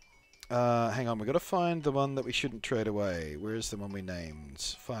just now. Hang on, we've got to find the one that we shouldn't trade away. Where's the one we named?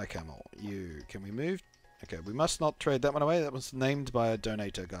 Fire Camel. You. Can we move? Okay, we must not trade that one away. That was named by a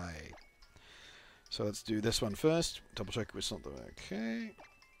donator guy. So let's do this one first. Double check it's not the... Okay.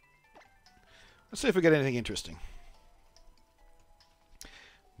 Let's see if we get anything interesting.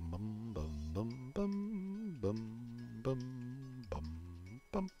 Bum bum bum bum bum bum bum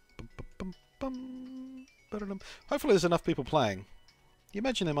bum bum bum bum. Hopefully there's enough people playing. You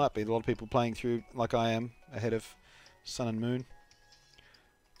imagine there might be a lot of people playing through like I am ahead of Sun and Moon.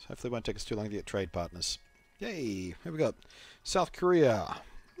 So hopefully it won't take us too long to get trade partners. Yay! Here we go. South Korea.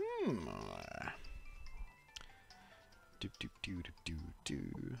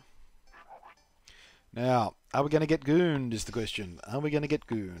 Now, are we going to get gooned is the question. Are we going to get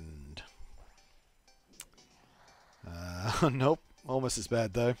gooned? Nope. Almost as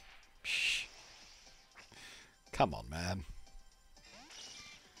bad though. Shh. Come on, man.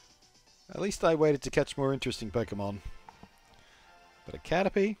 At least I waited to catch more interesting Pokemon. But a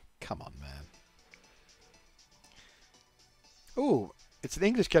Caterpie? Come on, man. Ooh, it's an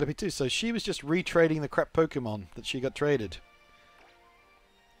English Caterpie too, so she was just retrading the crap Pokemon that she got traded.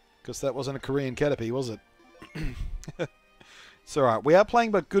 Because that wasn't a Korean Caterpie, was it? It's alright. We are playing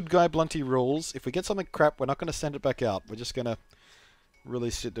by good guy Blunty rules. If we get something crap, we're not going to send it back out. We're just going to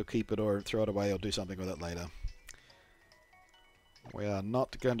release it or keep it or throw it away or do something with it later. We are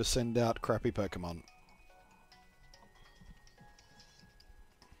not going to send out crappy Pokemon.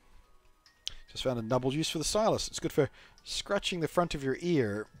 Just found a double use for the stylus. It's good for scratching the front of your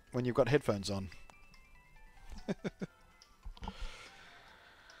ear when you've got headphones on.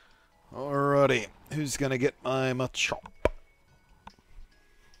 Alrighty, who's going to get my Machop?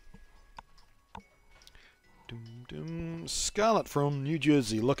 Scarlet from New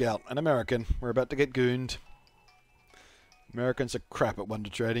Jersey. Look out, an American. We're about to get gooned. Americans are crap at wonder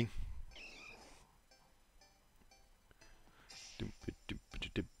trading.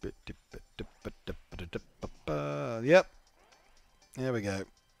 Yep. There we go.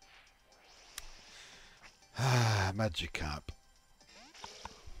 Magikarp.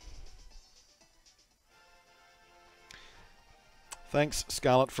 Thanks,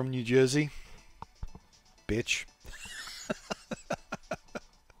 Scarlet from New Jersey. Bitch.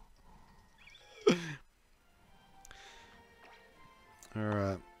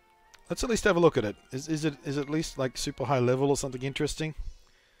 Alright. Let's at least have a look at it. Is it at least like super high level or something interesting?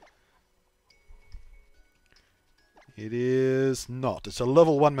 It is not. It's a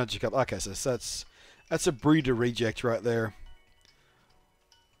level 1 Magikarp. Okay, so that's a breeder reject right there.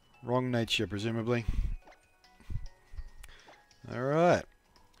 Wrong nature, presumably. Alright.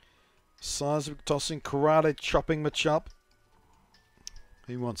 Seismic tossing, karate chopping Machop.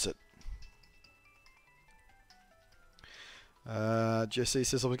 Who wants it? Jesse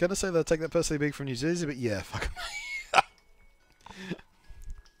says, I was going to say that I'd take that personally big from New Jersey, but yeah, fuck.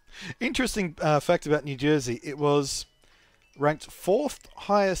 Interesting fact about New Jersey. It was ranked 4th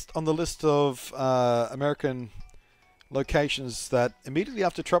highest on the list of American locations that immediately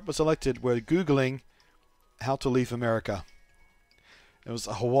after Trump was elected were Googling how to leave America. It was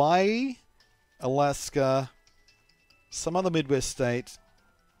Hawaii, Alaska, some other Midwest state,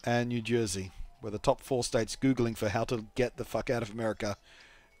 and New Jersey were the top 4 states Googling for how to get the fuck out of America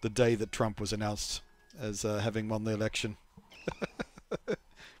the day that Trump was announced as having won the election.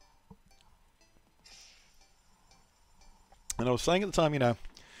 And I was saying at the time, you know,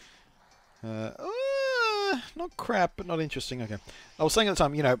 not crap, but not interesting. Okay. I was saying at the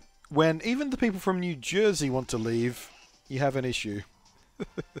time, you know, when even the people from New Jersey want to leave, you have an issue.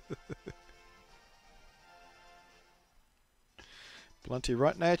 Plenty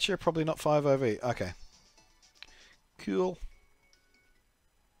right nature, probably not 5 OV. Okay. Cool.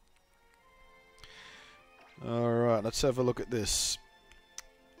 Alright, let's have a look at this.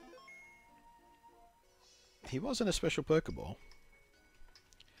 He was in a special Pokeball.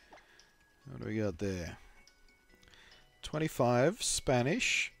 What do we got there? 25,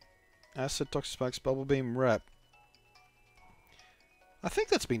 Spanish. Acid, Toxic Spikes, Bubble Beam, Wrap. I think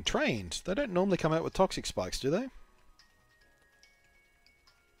that's been trained. They don't normally come out with Toxic Spikes, do they?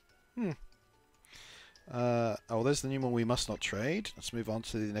 Oh, there's the new one we must not trade. Let's move on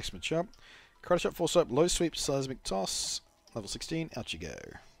to the next matchup. Karate Chop, Force Up, Low Sweep, Seismic Toss. Level 16, out you go.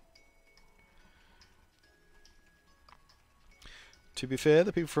 To be fair,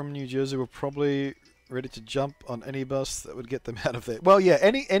 the people from New Jersey were probably ready to jump on any bus that would get them out of there. Well, yeah,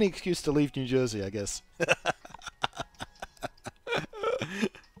 any excuse to leave New Jersey, I guess.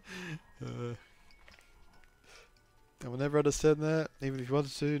 I will never understand that, even if you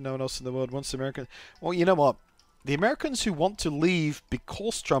wanted to. No one else in the world wants American. Well, you know what? The Americans who want to leave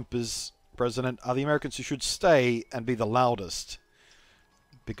because Trump is president are the Americans who should stay and be the loudest.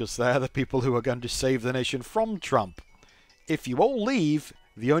 Because they are the people who are going to save the nation from Trump. If you all leave,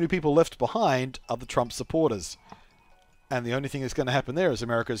 the only people left behind are the Trump supporters. And the only thing that's going to happen there is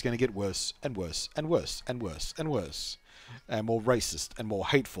America is going to get worse and worse and worse and worse and worse. And more racist and more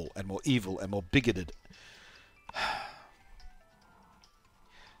hateful and more evil and more bigoted.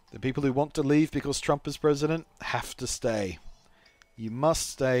 The people who want to leave because Trump is president have to stay. You must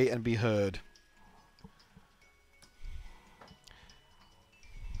stay and be heard.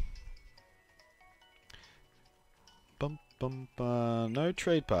 Bum, bum, bum. No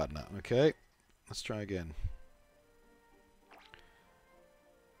trade partner. Okay. Let's try again.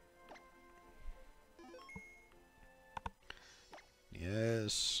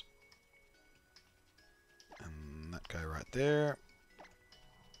 Yes. And that guy right there.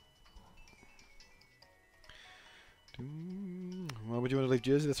 Why would you want to leave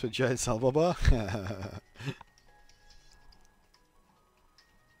Jersey? That's for Jade Salbaba.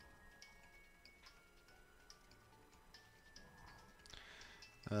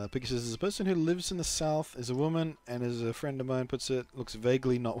 Piggy says, as a person who lives in the south, is a woman, and as a friend of mine puts it, looks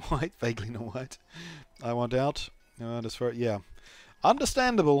vaguely not white. Vaguely not white. I want out. As far, yeah.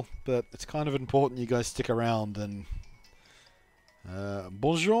 Understandable, but it's kind of important you guys stick around. And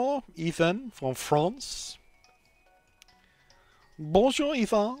bonjour, Ethan from France. Bonjour,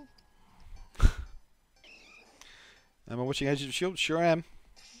 Ethan. Am I watching Agents of S.H.I.E.L.D.? Sure am.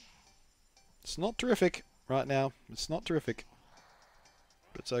 It's not terrific right now. It's not terrific.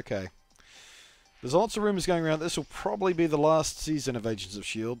 But it's okay. There's lots of rumors going around. This will probably be the last season of Agents of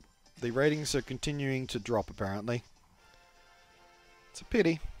S.H.I.E.L.D. The ratings are continuing to drop, apparently. It's a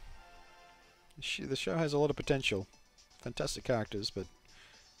pity. The show has a lot of potential. Fantastic characters, but...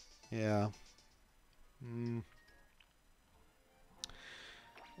 yeah.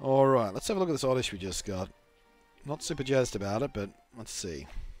 Alright, let's have a look at this oddish we just got. Not super jazzed about it, but let's see.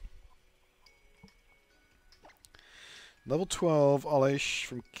 Level 12 Oddish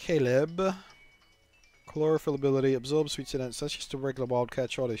from Caleb. Chlorophyll ability, absorb sweet sediment. So that's just a regular wild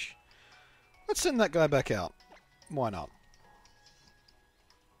catch Oddish. Let's send that guy back out. Why not?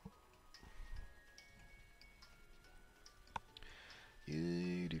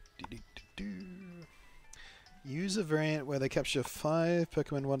 Use a variant where they capture 5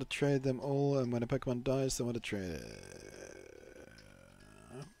 Pokemon, want to trade them all, and when a Pokemon dies, they want to trade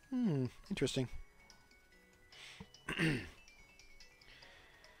it. Interesting.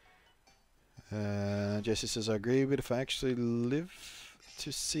 Jesse says, I agree, but if I actually live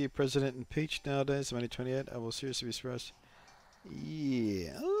to see a president impeached nowadays, I'm only 28, I will seriously be surprised.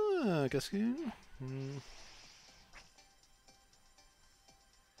 Yeah. Cascoon.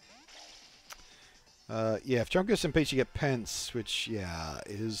 Yeah, if Chunkus and Peachy get pence, which, yeah,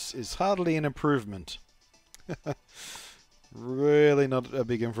 is hardly an improvement. Really not a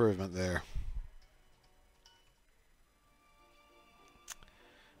big improvement there.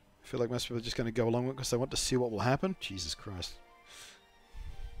 I feel like most people are just going to go along with it because they want to see what will happen. Jesus Christ.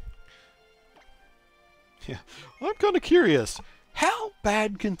 Yeah, I'm kind of curious. How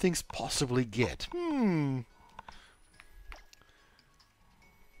bad can things possibly get?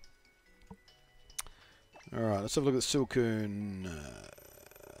 Alright, let's have a look at Suicune.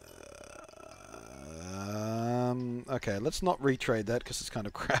 Okay, let's not retrade that because it's kind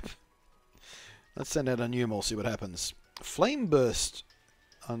of crap. Let's send out a Numel, see what happens. Flame Burst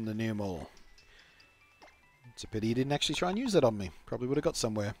on the Numel. It's a pity he didn't actually try and use that on me. Probably would have got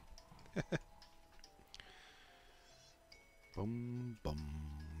somewhere. Bum bum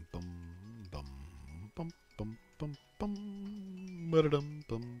bum bum bum bum bum bum ba-da-dum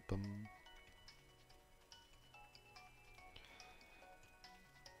bum bum.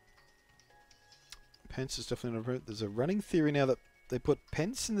 Pence is definitely not approved. There's a running theory now that they put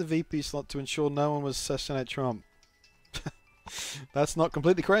Pence in the VP slot to ensure no one was assassinate Trump. That's not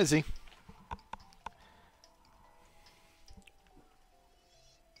completely crazy.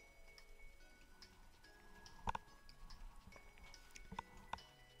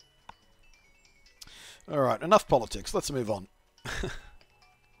 Alright, enough politics. Let's move on.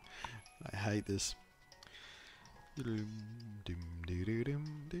 I hate this.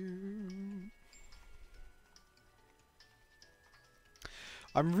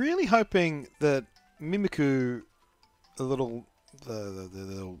 I'm really hoping that Mimikyu, the little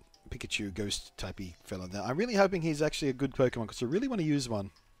Pikachu ghost typey fella there, I'm really hoping he's actually a good Pokemon because I really want to use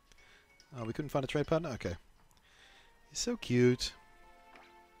one. Oh, we couldn't find a trade partner? Okay. He's so cute.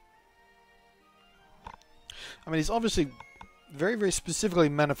 I mean, he's obviously very, very specifically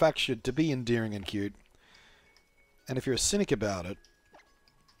manufactured to be endearing and cute. And if you're a cynic about it,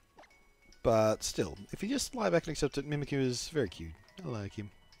 but still, if you just lie back and accept it, Mimikyu is very cute. I like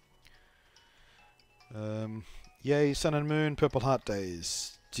him. Yay, Sun and Moon, Purple Heart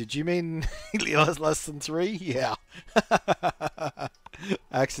Days. Did you mean he has less than 3? Yeah.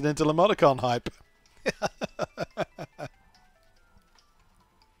 Accidental emoticon hype.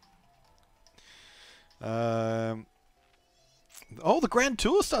 Oh, the Grand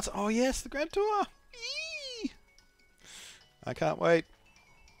Tour starts. Oh, yes, the Grand Tour. Eee! I can't wait.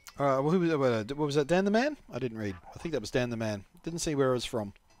 Alright, well, what was that? Dan the Man? I didn't read. I think that was Dan the Man. Didn't see where it was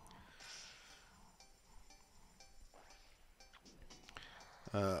from.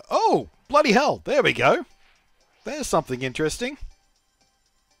 Oh, bloody hell. There we go. There's something interesting.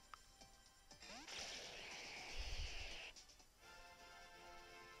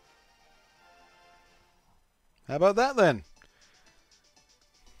 How about that then?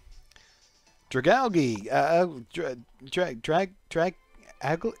 Dragalgi.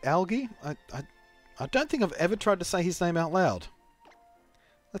 Algae? I don't think I've ever tried to say his name out loud.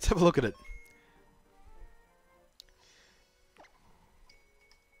 Let's have a look at it.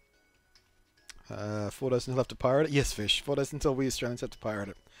 4 days until I have to pirate it? Yes, Fish. 4 days until we Australians have to pirate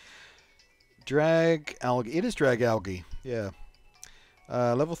it. Drag Algae. It is Drag Algae. Yeah.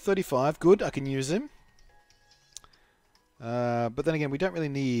 Level 35. Good. I can use him. But then again, we don't really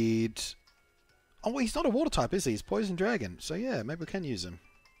need... Oh, well, he's not a water type, is he? He's Poison Dragon. So yeah, maybe we can use him.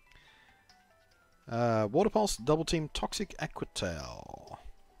 Water Pulse, Double Team, Toxic Aquatail.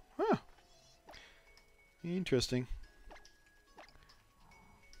 Huh. Interesting.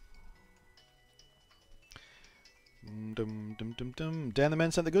 Dum, dum, dum, dum. Dan the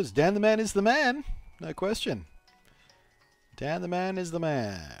Man sent the goods. Dan the Man is the man. No question. Dan the Man is the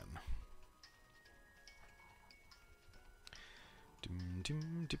man.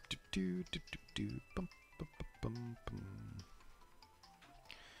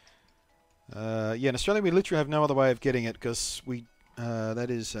 Yeah, in Australia we literally have no other way of getting it because we that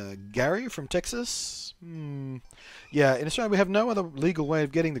is Gary from Texas. Yeah, in Australia we have no other legal way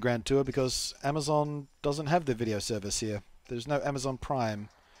of getting the Grand Tour because Amazon doesn't have the video service here. There's no Amazon Prime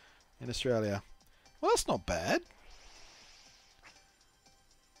in Australia. Well, that's not bad.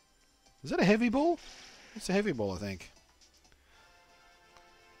 Is that a heavy ball? It's a heavy ball, I think.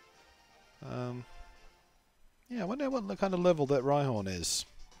 Yeah, I wonder what kind of level that Rhyhorn is.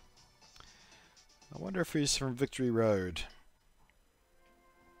 I wonder if he's from Victory Road.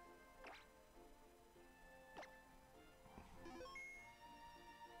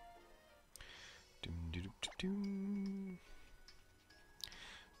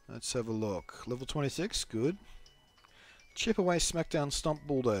 Let's have a look. Level 26, good. Chip away, smackdown, stomp,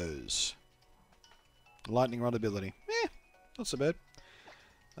 bulldoze. Lightning rod ability. Eh, not so bad.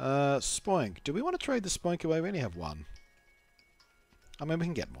 Spoink. Do we want to trade the Spoink away? We only have one. I mean, we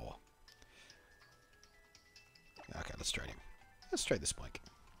can get more. Okay, let's trade him. Let's trade the Spoink.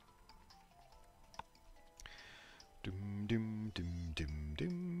 Doom, doom, doom, doom,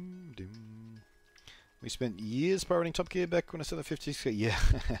 doom, doom. We spent years pirating Top Gear back when I said the 50s. Yeah.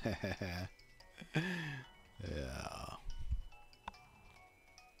 Yeah.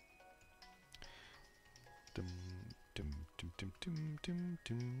 Dum, dum, dum, dum, dum, dum,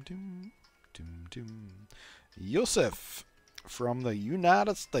 dum, dum, dum, dum. Yosef from the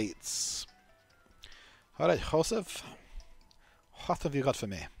United States. Alright, Joseph. What have you got for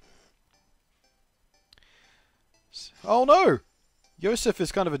me? Oh no! Yosef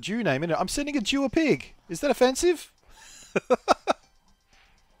is kind of a Jew name, isn't it? I'm sending a Jew a pig. Is that offensive?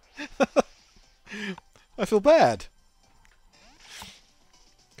 I feel bad.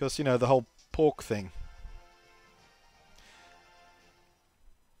 Because, you know, the whole pork thing.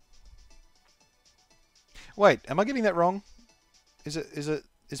 Wait, am I getting that wrong?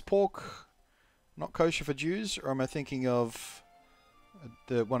 Is pork not kosher for Jews, or am I thinking of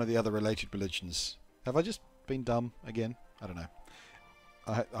one of the other related religions? Have I just been dumb again? I don't know.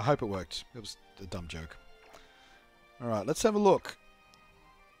 I hope it worked. It was a dumb joke. Alright, let's have a look.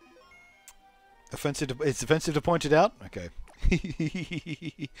 It's offensive to point it out? Okay.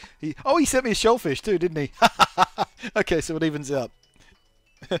 Oh, he sent me a shellfish too, didn't he? Okay, so it evens out.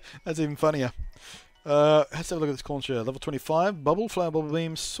 That's even funnier. Let's have a look at this corn share. Level 25, Bubble, Flower, Bubble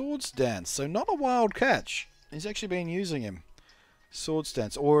Beam, Swords Dance. So not a wild catch. He's actually been using him. Swords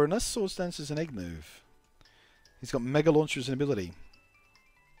Dance. Or unless Swords Dance is an egg move. He's got Mega Launcher as an ability.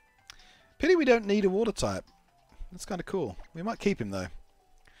 Pity we don't need a water type. That's kind of cool. We might keep him though.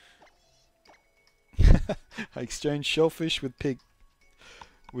 I exchanged shellfish with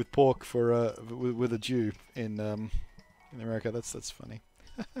with pork for with a Jew in America. That's funny.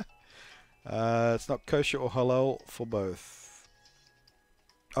 It's not kosher or halal for both.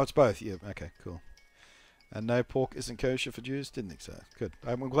 Oh, it's both. Yeah. Okay. Cool. And no, pork isn't kosher for Jews. Didn't think so. Good.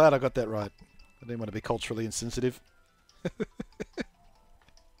 I'm glad I got that right. I didn't want to be culturally insensitive.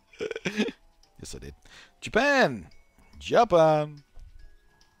 Yes, I did. Japan.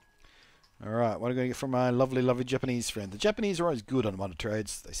 Alright, what are we going to get from my lovely, lovely Japanese friend? The Japanese are always good on modern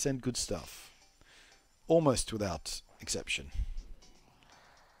trades. They send good stuff. Almost without exception.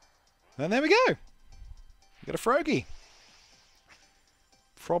 And there we go. We got a Froakie.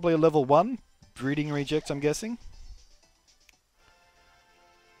 Probably a level 1. Breeding reject, I'm guessing.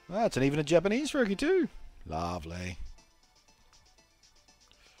 Ah, it's even a Japanese Froakie too. Lovely.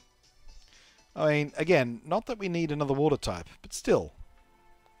 I mean, again, not that we need another water type, but still.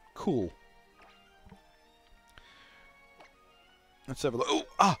 Cool. Let's have a look. Oh,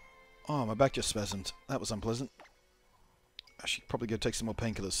 ah! Oh, my back just spasmed. That was unpleasant. I should probably go take some more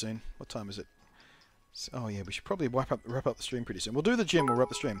painkillers soon. What time is it? Oh, yeah, we should probably wrap up the stream pretty soon. We'll do the gym, we'll wrap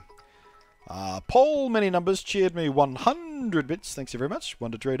the stream. Paul, many numbers, cheered me 100 bits. Thanks you very much.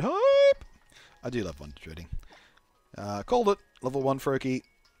 Wonder Trade hype! I do love Wonder Trading. Called it. Level 1 Froakie.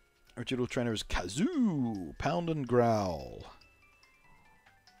 Original trainer is Kazoo. Pound and Growl.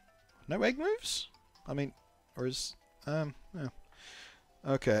 No egg moves? I mean, or is... yeah.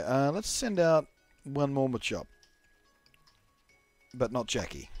 Okay, let's send out one more Machop. But not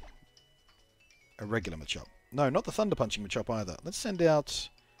Jackie. A regular Machop. No, not the Thunder Punching Machop either. Let's send out...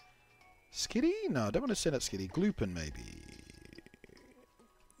 Skitty? No, I don't want to send out Skitty. Gloopin, maybe.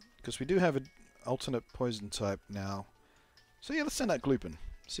 Because we do have an alternate poison type now. So yeah, let's send out Gloopin.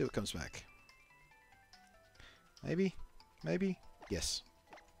 See what comes back. Maybe? Maybe? Yes.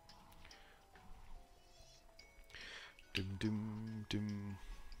 Dum dum dum.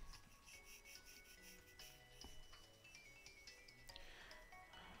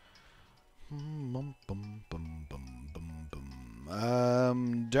 Bum, bum, bum, bum, bum,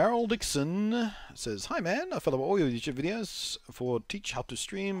 bum. Daryl Dixon says, "Hi man, I follow all your YouTube videos for teach how to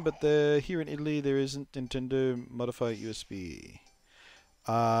stream, but here in Italy there isn't Nintendo modified USB.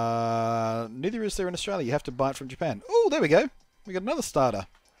 Neither is there in Australia. You have to buy it from Japan." Oh, there we go. We got another starter.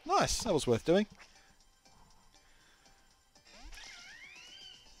 Nice. That was worth doing.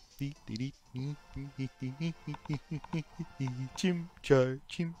 Chimchar,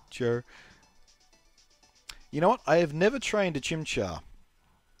 Chimchar. You know what? I have never trained a Chimchar.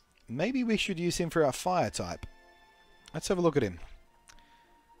 Maybe we should use him for our fire type. Let's have a look at him.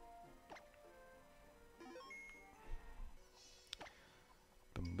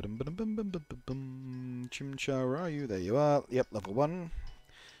 Chimchar, where are you? There you are. Yep, level 1.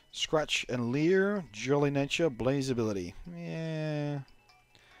 Scratch and Leer, Jolly Nature, Blaze Ability. Yeah.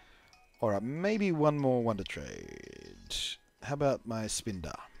 Alright, maybe one more Wonder Trade. How about my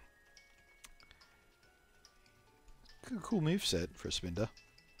Spinder? Cool moveset for a Spinder.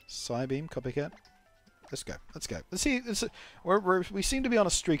 Psybeam, Copycat. Let's go. Let's go. Let's see. We seem to be on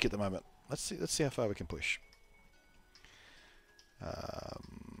a streak at the moment. Let's see how far we can push.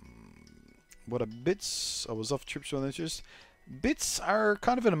 What are bits? I was off trips with interest. Bits are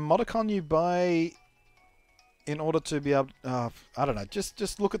kind of an emoticon you buy in order to be able. I don't know.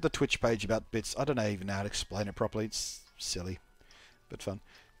 Just look at the Twitch page about bits. I don't know even how to explain it properly. It's silly, but fun.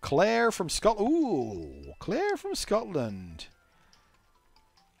 Claire from Scotland. Ooh, Claire from Scotland.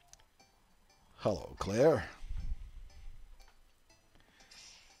 Hello, Claire.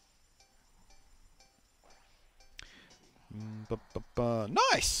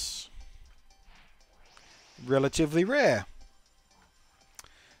 Nice! Relatively rare.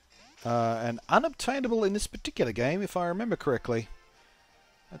 And unobtainable in this particular game, if I remember correctly.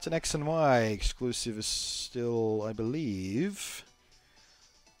 That's an X and Y exclusive still, I believe.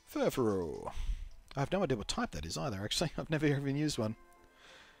 Furfuro. I have no idea what type that is either, actually. I've never even used one.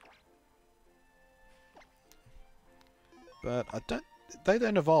 But they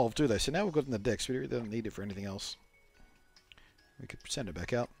don't evolve, do they? So now we've got it in the decks. We really don't need it for anything else. We could send it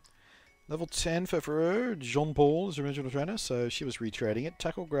back out. Level 10 for Jean Paul is the original trainer, so she was retrading it.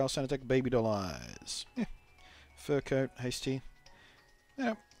 Tackle, Growl, Sound Attack, Baby Doll Eyes. Yeah. Fur Coat, Hasty.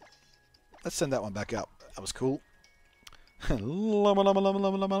 Yeah. Let's send that one back out. That was cool. Llama, llama, llama,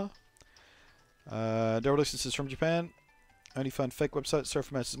 llama, llama. Daryl Dixon is from Japan. Only find fake websites. Sorry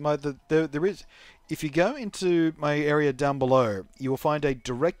for messages. There is. If you go into my area down below, you will find a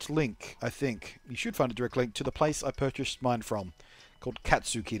direct link. I think you should find a direct link to the place I purchased mine from, called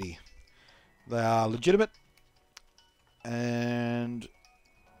Katsu Kitty. They are legitimate, and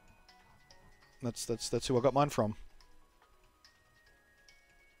that's who I got mine from.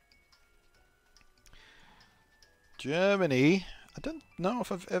 Germany. I don't know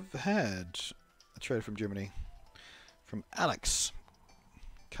if I've ever had a trade from Germany. From Alex.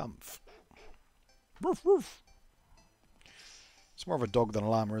 Kampf. Woof, woof. It's more of a dog than a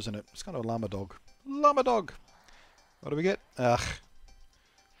llama, isn't it? It's kind of a llama dog. Llama dog! What do we get? Ugh.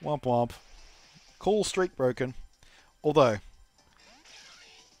 Womp womp. Cool streak broken. Although,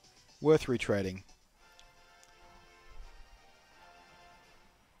 worth retrading.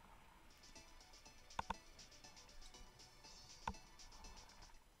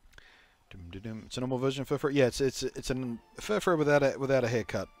 It's a normal version of Furfur. Yeah, it's a Furfur without a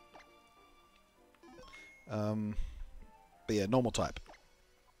haircut. But yeah, normal type.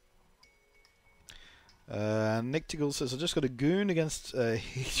 Nick Tiggle says, I just got a goon against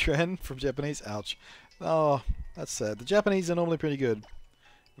Heatran from Japanese. Ouch. Oh, that's sad. The Japanese are normally pretty good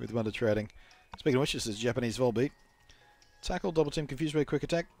with Wonder Trading. Speaking of which, this is Japanese Volbeat. Tackle, Double Team, Confuse Ray, Quick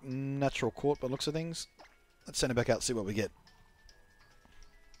Attack. Natural Court by the looks of things. Let's send it back out, see what we get.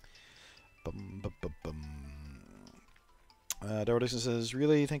 Daryl Dixon says,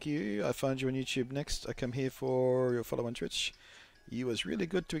 really, thank you. I find you on YouTube next. I come here for your follow on Twitch. You was really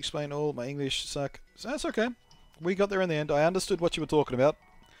good to explain all. My English suck. So that's okay. We got there in the end. I understood what you were talking about.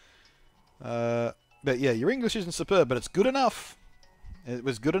 But yeah, your English isn't superb, but it's good enough. It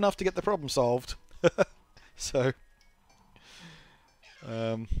was good enough to get the problem solved. So,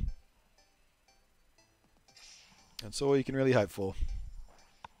 that's all you can really hope for.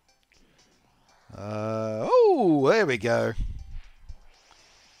 Oh, there we go.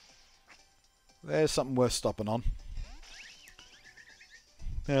 There's something worth stopping on.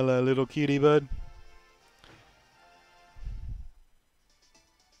 Hello, little cutie bird.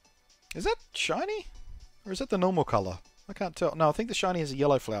 Is that shiny? Or is that the normal colour? I can't tell. No, I think the shiny has a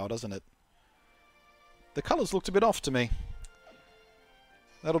yellow flower, doesn't it? The colours looked a bit off to me.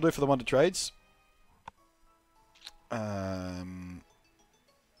 That'll do for the Wonder Trades. I'll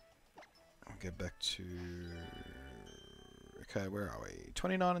go back to... Okay, where are we?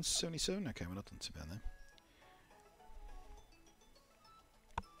 29 and 77? Okay, we're not done too bad there.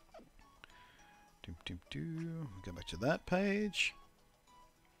 Go back to that page.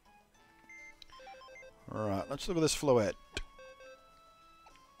 Alright, let's look at this Floette.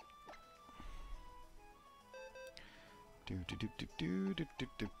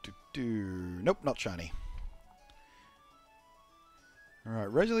 Nope, not shiny.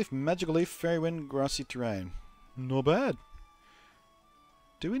 Alright, Razor Leaf, Magical Leaf, Fairy Wind, Grassy Terrain. Not bad.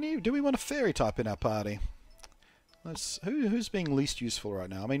 Do we want a fairy type in our party? Who's being least useful right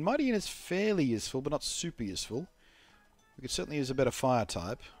now? I mean, Mighty Yin is fairly useful, but not super useful. We could certainly use a better fire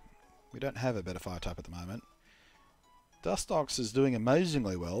type. We don't have a better fire type at the moment. Dustox is doing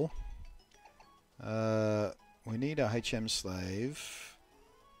amazingly well. We need our HM slave.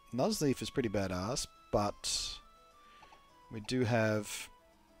 Nuzleaf is pretty badass, but we do have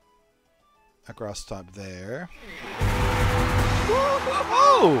a grass type there. Oh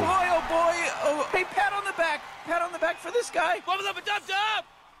boy, oh boy! Oh, hey, pat on the back! Pat on the back for this guy! Bubble up a dub dub!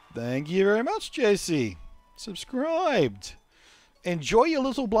 Thank you very much, JC. Subscribed. Enjoy your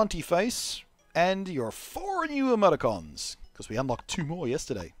little blunty face and your 4 new emoticons, because we unlocked 2 more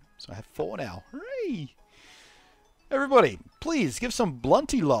yesterday, so I have 4 now. Hooray! Everybody, please give some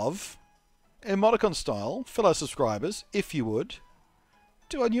blunty love, emoticon style, fellow subscribers, if you would,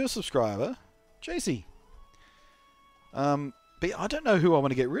 to our new subscriber, JC. But I don't know who I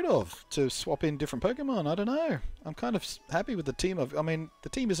want to get rid of to swap in different Pokemon. I don't know. I'm kind of happy with the team. I mean, the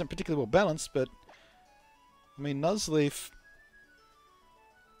team isn't particularly well balanced, but I mean, Nuzleaf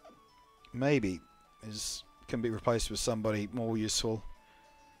maybe can be replaced with somebody more useful.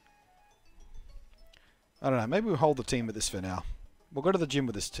 I don't know. Maybe we'll hold the team with this for now. We'll go to the gym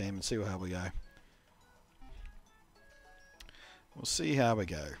with this team and see how we go. We'll see how we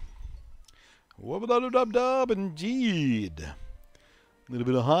go. Wubba-dub-dub-dub, indeed. A little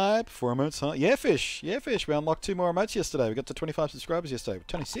bit of hype, 4 emotes, huh? Yeah, Fish. Yeah, Fish. We unlocked 2 more emotes yesterday. We got to 25 subscribers yesterday. We're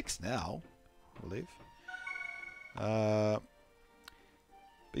 26 now, I believe. But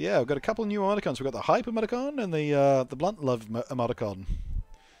yeah, we've got a couple of new emoticons. We've got the hype emoticon and the blunt love emoticon.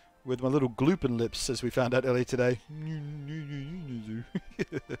 With my little gloopin lips, as we found out earlier today.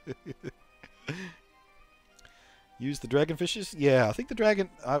 Use the dragonfishes? Yeah, I think the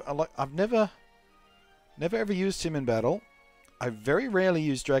dragon... I've never ever used him in battle. I very rarely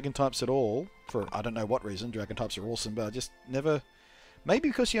use dragon types at all. For I don't know what reason. Dragon types are awesome, but I just never... Maybe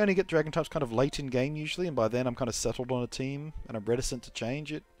because you only get dragon types kind of late in game usually, and by then I'm kind of settled on a team, and I'm reticent to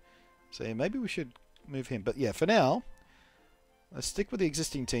change it. So yeah, maybe we should move him. But yeah, for now, let's stick with the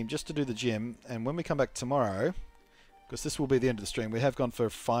existing team just to do the gym, and when we come back tomorrow, because this will be the end of the stream, we have gone for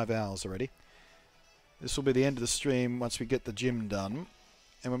 5 hours already. This will be the end of the stream once we get the gym done.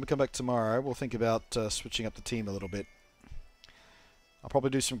 And when we come back tomorrow, we'll think about switching up the team a little bit. I'll probably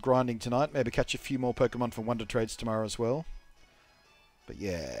do some grinding tonight. Maybe catch a few more Pokemon from Wonder Trades tomorrow as well. But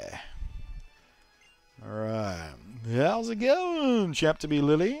yeah. Alright. How's it going? Chap to be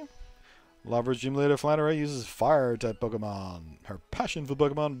Lilly. Lover Gym Leader Flannery uses fire type Pokemon. Her passion for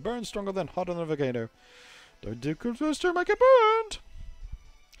Pokemon burns stronger than hot on a volcano. Don't do to make it burned.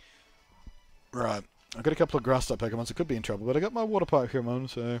 Right. I've got a couple of grass type Pokemon, so I could be in trouble, but I got my water Pokemon,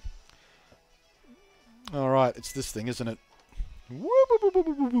 so... Alright, it's this thing, isn't it? Whoop, whoop, whoop,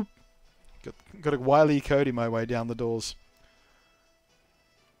 whoop, whoop, whoop. Got a Wile E. Cody my way down the doors.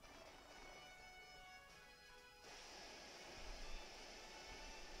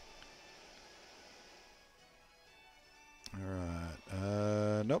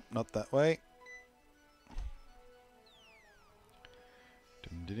 Alright, nope, not that way.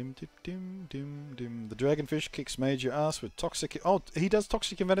 The Dragonfish kicks major ass with Toxic... Oh, he does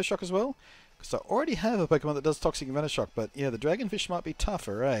Toxic and Venoshock as well? Because I already have a Pokemon that does Toxic and Venoshock, but yeah, the Dragonfish might be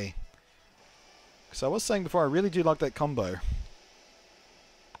tougher, eh? Because I was saying before, I really do like that combo.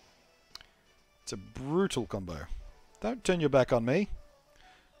 It's a brutal combo. Don't turn your back on me.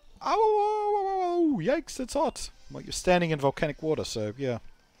 Oh, oh, oh, oh, yikes, it's hot. Well, you're standing in volcanic water, so yeah.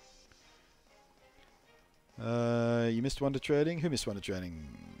 You missed Wonder Trading? Who missed Wonder Trading?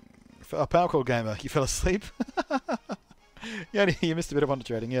 Oh, Power Core Gamer, you fell asleep? Yeah, you missed a bit of Wonder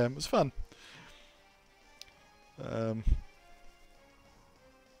Trading, yeah, it was fun.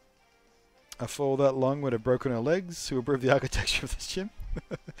 I fall that long would have broken her legs to improve the architecture of this gym.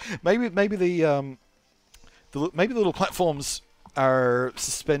 maybe the little platforms are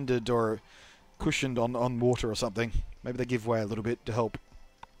suspended or cushioned on water or something. Maybe they give way a little bit to help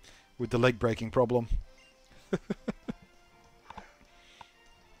with the leg breaking problem.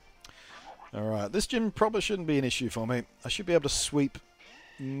 Alright, this gym probably shouldn't be an issue for me. I should be able to sweep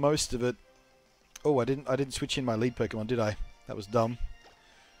most of it. Oh, I didn't switch in my lead Pokemon, did I? That was dumb.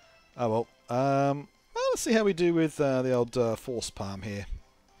 Oh well. Well, let's see how we do with the old Force Palm here.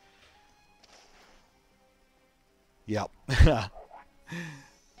 Yep.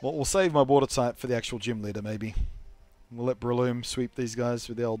 Well, we'll save my water type for the actual gym leader, maybe. We'll let Breloom sweep these guys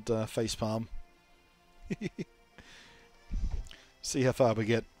with the old face palm. See how far we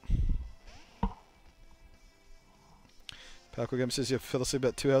get. Parkour Game says you fell asleep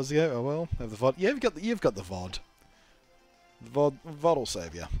about 2 hours ago. Oh well, have the VOD. Yeah, you've got the VOD. The VOD will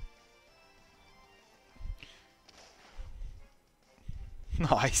save you.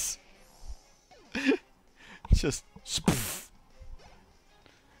 Nice. Just spoof.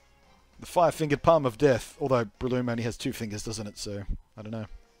 The five-fingered palm of death. Although Breloom only has 2 fingers, doesn't it? So, I don't know.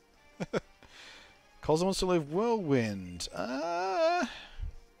 Cosmo wants to live Whirlwind.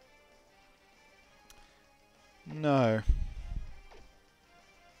 No.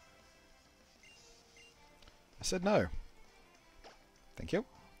 I said no. Thank you.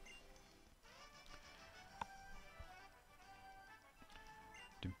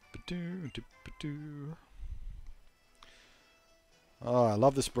 Oh, I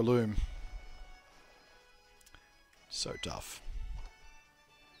love this Breloom. So tough.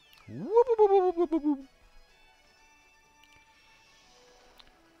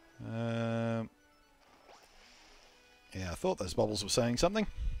 Yeah, I thought those bubbles were saying something.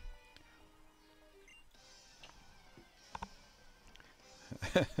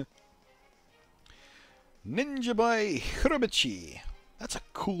 Ninja Boy Hiromichi. That's a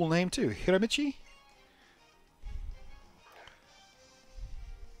cool name too, Hiromichi.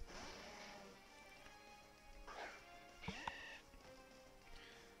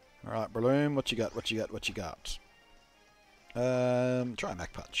 Alright, Breloom, what you got, what you got, what you got? Try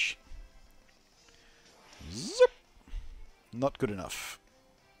Mac Punch. Zip! Not good enough.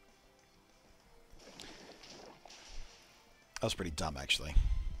 That was pretty dumb, actually.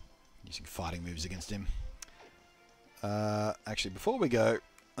 Using fighting moves against him. Actually, before we go,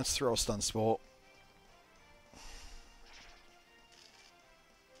 let's throw a Stun Spore.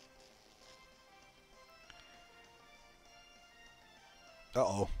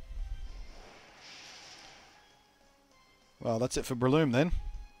 Uh-oh. Well, that's it for Breloom then.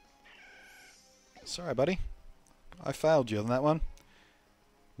 Sorry, buddy. I failed you on that one.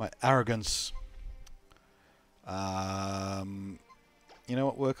 My arrogance. You know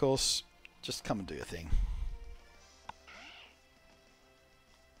what, Workhorse? Just come and do your thing.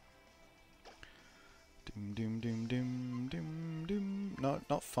 Doom, doom, doom, doom, doom, doom. No,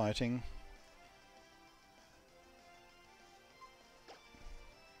 not fighting.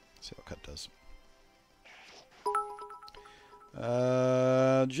 Let's see what cut does.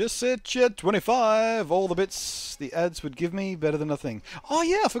 Just said chat 25. All the bits the ads would give me, better than nothing. Oh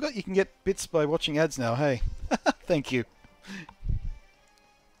yeah, I forgot you can get bits by watching ads now. Hey, thank you.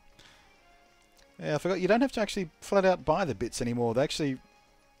 Yeah, I forgot you don't have to actually flat out buy the bits anymore. They actually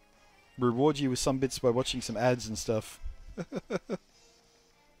reward you with some bits by watching some ads and stuff.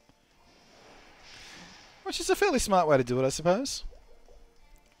 Which is a fairly smart way to do it, I suppose.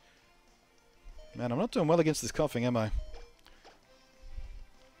 Man, I'm not doing well against this coughing, am I?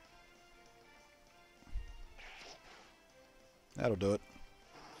 That'll do it.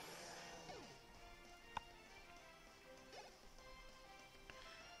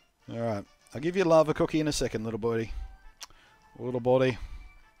 Alright. I'll give you a lava cookie in a second, little buddy. Little body.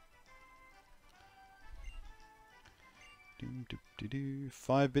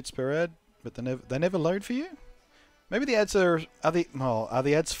 5 bits per ad, but they never load for you? Maybe the ads are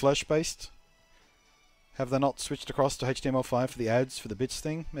the ads flash based? Have they not switched across to HTML5 for the ads for the bits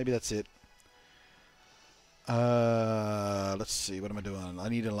thing? Maybe that's it. Let's see, what am I doing? I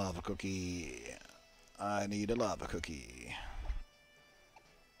need a lava cookie. I need a lava cookie.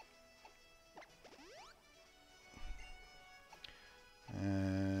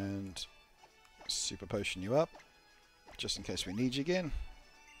 And super potion you up, just in case we need you again.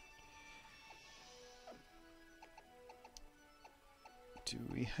 Do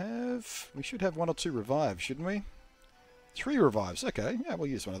we have... We should have 1 or 2 revives, shouldn't we? 3 revives, okay. Yeah, we'll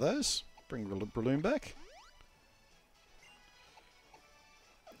use one of those. Bring Breloom back.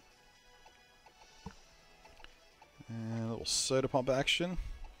 And a little soda pump action.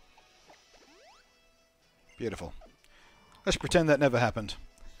 Beautiful. Let's pretend that never happened.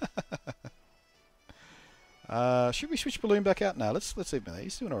 Should we switch Breloom back out now? Let's leave him there.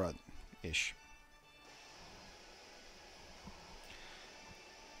 He's doing alright-ish.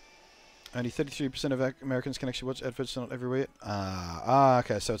 Only 33% of Americans can actually watch adverts, not everywhere.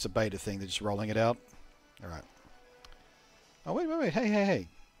 Okay, so it's a beta thing. They're just rolling it out. Alright. Oh, wait. Hey.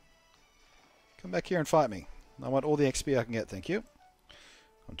 Come back here and fight me. I want all the XP I can get, thank you.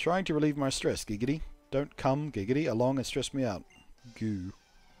 I'm trying to relieve my stress, giggity. Don't come, giggity, along and stress me out. Goo.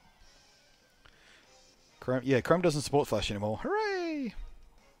 Chrome, yeah, Chrome doesn't support Flash anymore. Hooray!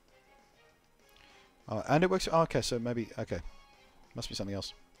 Oh, and it works... Oh, okay, so maybe... Okay. Must be something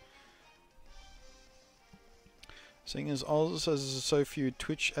else. Seeing as Oz has so few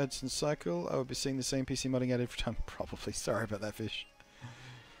Twitch ads in cycle, I would be seeing the same PC modding ad every time. Probably. Sorry about that, fish.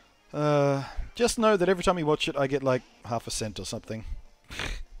 Just know that every time you watch it, I get like half a cent or something.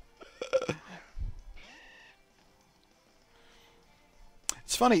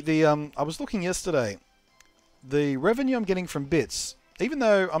 It's funny, I was looking yesterday. The revenue I'm getting from bits even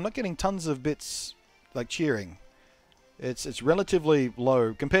though I'm not getting tons of bits like cheering, it's relatively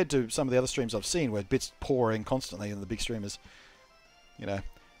low compared to some of the other streams I've seen where bits pour in constantly in the big streamers. You know,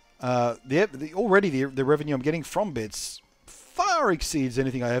 already the revenue I'm getting from bits far exceeds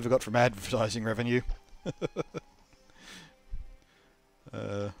anything I ever got from advertising revenue.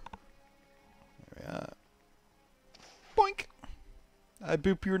 There we are. Boink! I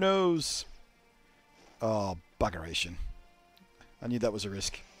boop your nose. Oh, buggeration. I knew that was a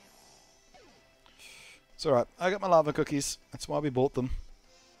risk. It's alright. I got my lava cookies. That's why we bought them.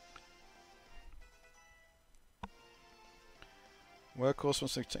 Workhorse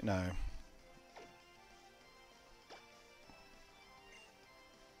 116. No.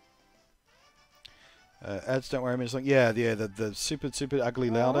 Ads don't worry me. It's like, yeah, the super ugly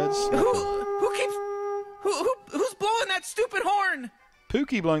loud ads. Who's blowing that stupid horn?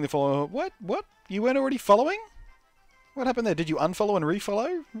 Pookie blowing the follow. What? You weren't already following? What happened there? Did you unfollow and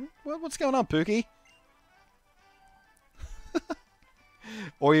refollow? What's going on, Pookie?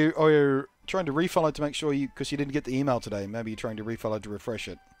 or you're trying to refollow to make sure because you didn't get the email today. Maybe you're trying to refollow to refresh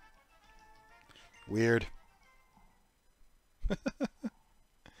it. Weird.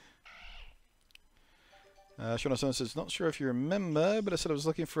 Sean O'Sullivan says, not sure if you remember, but I said I was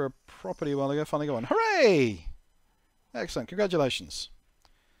looking for a property a while ago. Finally got one. Hooray! Excellent. Congratulations.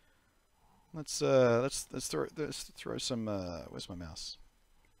 Let's throw some. Where's my mouse?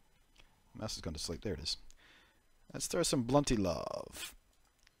 Mouse has gone to sleep. There it is. Let's throw some Blunty love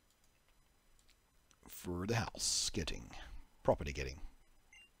for the house getting, property getting.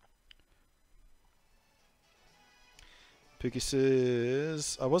 Pookie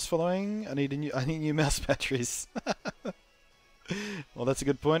says, I was following. I need new mouse batteries. Well, that's a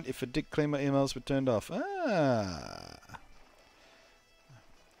good point. If it did claim my emails were turned off. Ah.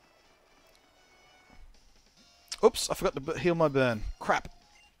 Oops, I forgot to heal my burn. Crap.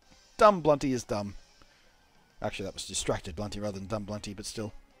 Dumb Blunty is dumb. Actually, that was distracted Blunty rather than dumb Blunty, but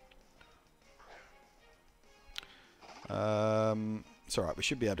still. It's alright, we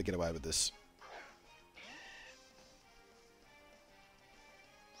should be able to get away with this.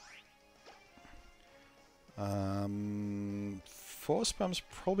 Force Pump's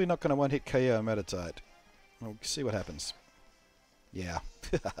probably not going to one-hit KO Meditate. We'll see what happens. Yeah.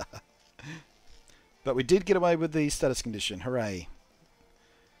 But we did get away with the status condition. Hooray.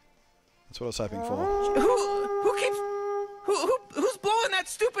 That's what I was hoping for. Who's blowing that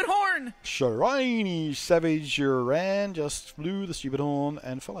stupid horn? Shiriny Savage Uran just blew the stupid horn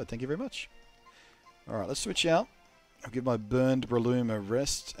and followed. Thank you very much. Alright, let's switch out. I'll give my burned Breloom a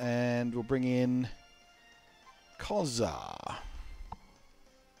rest and we'll bring in Koza.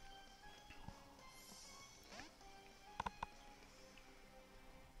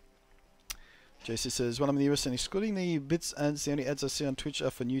 JC says, when I'm in the US and excluding the bits ads, the only ads I see on Twitch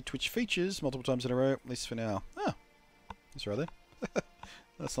are for new Twitch features multiple times in a row, at least for now. Ah, that's right there.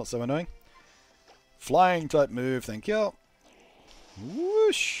 That's not so annoying. Flying type move, thank you.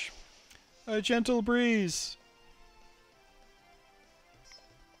 Whoosh! A gentle breeze.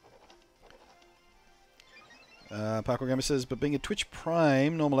 Parkour Gamer says, but being a Twitch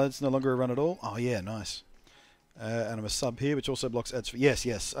Prime, normal ads no longer run at all. Oh yeah, nice. And I'm a sub here, which also blocks ads for...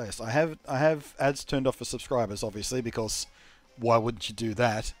 Yes. I have ads turned off for subscribers, obviously, because why wouldn't you do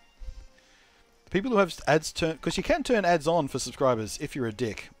that? The people who have ads turned... Because you can turn ads on for subscribers if you're a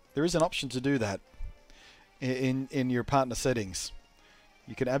dick. There is an option to do that in your partner settings.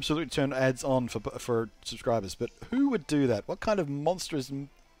 You can absolutely turn ads on for subscribers, but who would do that? What kind of monstrous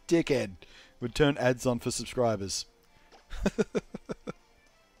dickhead would turn ads on for subscribers?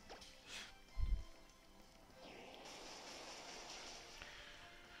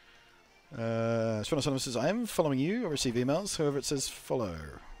 Sean O'Sullivan says, I am following you. I receive emails. However, it says follow.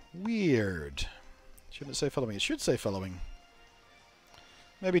 Weird. Shouldn't it say follow me? It should say following.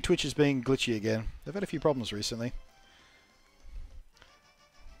 Maybe Twitch is being glitchy again. They've had a few problems recently.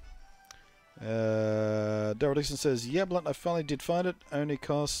 Daryl Dixon says, yeah, Blunt, I finally did find it. Only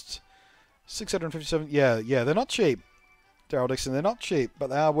cost 657. Yeah, they're not cheap. Daryl Dixon, they're not cheap, but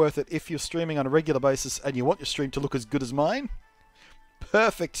they are worth it if you're streaming on a regular basis and you want your stream to look as good as mine.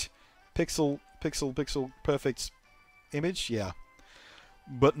 Perfect. Pixel, perfect image, yeah.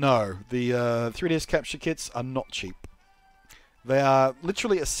 But no, the 3DS capture kits are not cheap. They are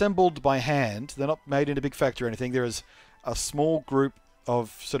literally assembled by hand. They're not made in a big factory or anything. There is a small group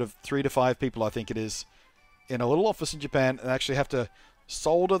of sort of 3 to 5 people, I think it is, in a little office in Japan, and actually have to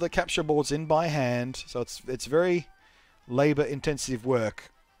solder the capture boards in by hand. So it's very labor-intensive work,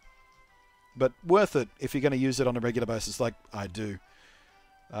 but worth it if you're going to use it on a regular basis, like I do.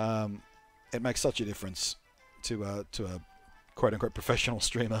 It makes such a difference to a quote-unquote professional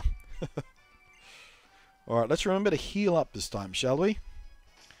streamer. Alright, let's remember to heal up this time, shall we?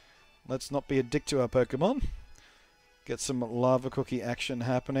 Let's not be a dick to our Pokemon. Get some lava cookie action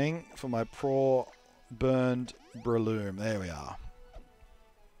happening for my poor burned Breloom. There we are.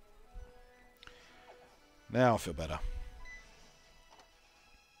 Now I feel better.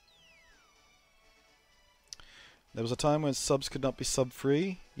 There was a time when subs could not be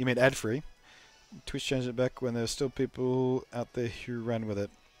sub-free. You mean ad-free? Twitch changed it back when there were still people out there who ran with it.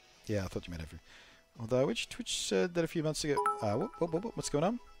 Yeah, I thought you meant ad-free. Although, which Twitch said that a few months ago... what's going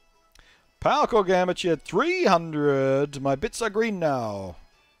on? Powercore Amateur 300! My bits are green now.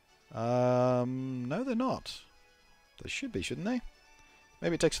 No they're not. They should be, shouldn't they?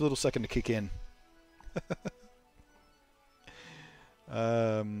 Maybe it takes a little second to kick in.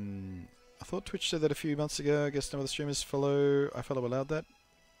 I thought Twitch said that a few months ago. I guess no other streamers follow. I follow allowed that.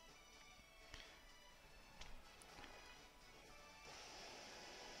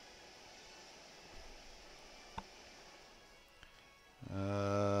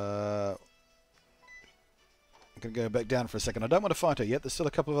 I'm going to go back down for a second. I don't want to fight her yet. There's still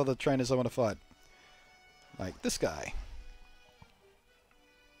a couple of other trainers I want to fight. Like this guy.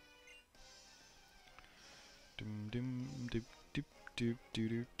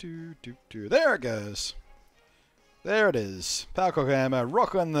 There it goes. There it is. Powercore Hammer.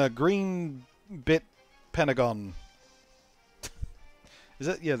 Rock on the green bit pentagon. Is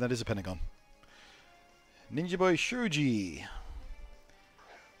that? Yeah, that is a pentagon. Ninja Boy Shuji.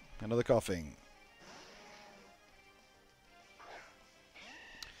 Another coughing.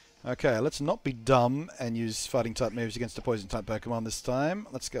 Okay, let's not be dumb and use fighting type moves against a poison type Pokemon this time.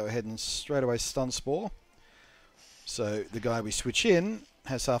 Let's go ahead and straight away stun Spore. So the guy we switch in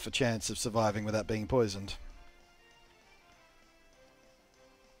has half a chance of surviving without being poisoned.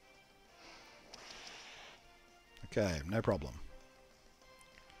 Okay, no problem.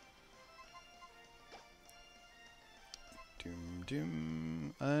 Doom,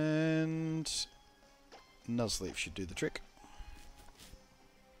 doom, and Nuzleaf should do the trick.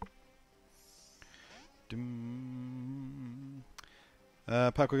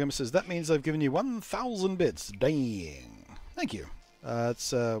 Powercore Gamer says, that means I've given you 1,000 bits. Dang. Thank you.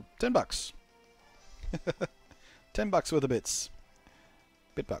 It's $10. $10 worth of bits.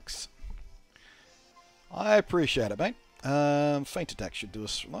 Bitbucks. I appreciate it, mate. Faint attack should do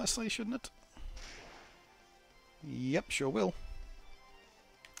us nicely, shouldn't it? Yep, sure will.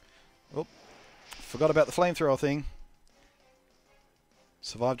 Oh, forgot about the flamethrower thing.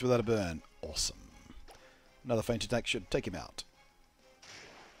 Survived without a burn. Awesome. Another faint attack should take him out.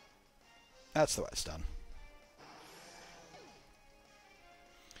 That's the way it's done.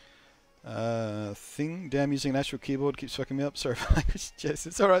 Damn, using an actual keyboard keeps fucking me up. Sorry for language, JC.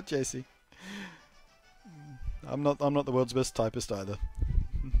 It's alright, JC. I'm not the world's best typist either.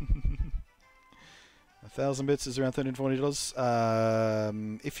 1,000 bits is around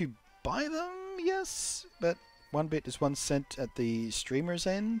 $13-$40. If you buy them, yes, but 1 bit is 1 cent at the streamer's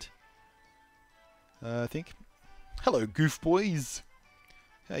end. I think. Hello, goof boys.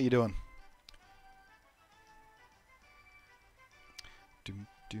 How you doing?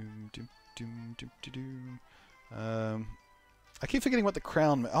 I keep forgetting what the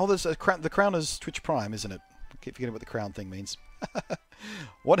crown... Oh, there's a crown. The crown is Twitch Prime, isn't it? I keep forgetting what the crown thing means.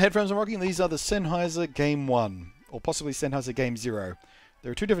 What headphones I'm rocking? These are the Sennheiser Game 1, or possibly Sennheiser Game 0.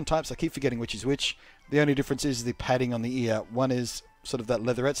 There are 2 different types. I keep forgetting which is which. The only difference is the padding on the ear. One is sort of that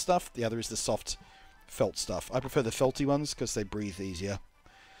leatherette stuff. The other is the soft felt stuff. I prefer the felty ones because they breathe easier.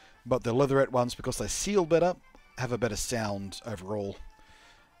 But the leatherette ones, because they seal better, have a better sound overall.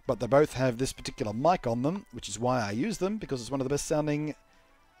 But they both have this particular mic on them, which is why I use them, because it's one of the best sounding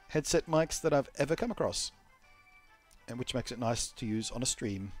headset mics that I've ever come across. And which makes it nice to use on a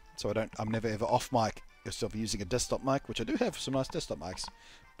stream. So I'm never ever off mic instead of using a desktop mic, which I do have some nice desktop mics.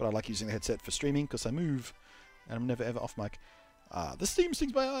 But I like using the headset for streaming because I move. And I'm never ever off mic. The steam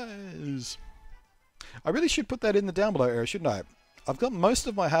stings my eyes. I really should put that in the down below area, shouldn't I? I've got most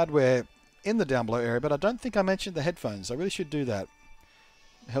of my hardware in the down below area, but I don't think I mentioned the headphones. I really should do that.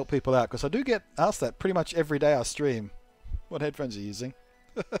 Help people out, because I do get asked that pretty much every day I stream. What headphones are you using?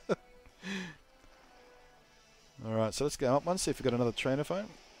 Alright, so let's go up one, see if we've got another trainer phone.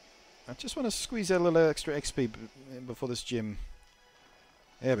 I just want to squeeze out a little extra XP before this gym.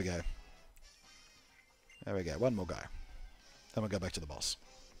 There we go. There we go, one more guy. Then we'll go back to the boss.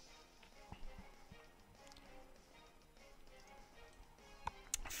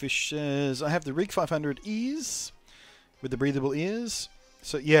 Fish says, I have the Rig 500Es with the breathable ears.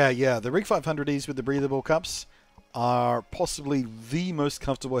 So yeah, the Rig 500Es with the breathable cups are possibly the most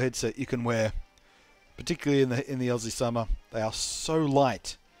comfortable headset you can wear. particularly in the Aussie summer. They are so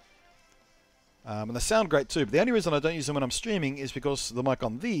light. And they sound great too, but the only reason I don't use them when I'm streaming is because the mic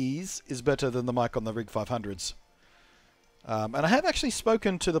on these is better than the mic on the Rig 500s. And I have actually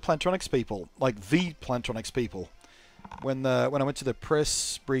spoken to the Plantronics people, like the Plantronics people, when I went to the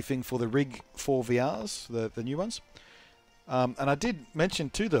press briefing for the Rig 4 VRs, the new ones. And I did mention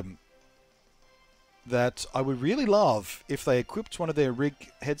to them that I would really love if they equipped one of their Rig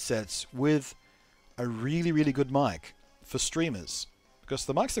headsets with a really, really good mic for streamers. Because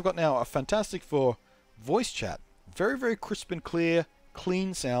the mics they've got now are fantastic for voice chat. Very, very crisp and clear,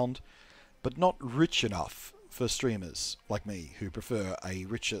 clean sound, but not rich enough for streamers like me who prefer a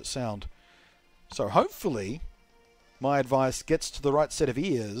richer sound. So hopefully my advice gets to the right set of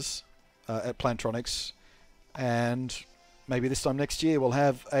ears at Plantronics, and maybe this time next year we'll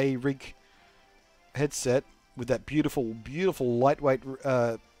have a Rig headset with that beautiful, beautiful lightweight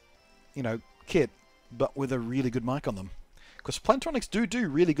kit, but with a really good mic on them. Because Plantronics do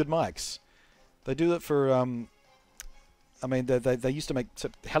really good mics. They do that for, I mean, they used to make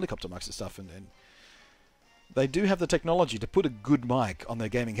helicopter mics and stuff, and they do have the technology to put a good mic on their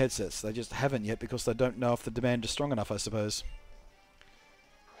gaming headsets. They just haven't yet because they don't know if the demand is strong enough, I suppose.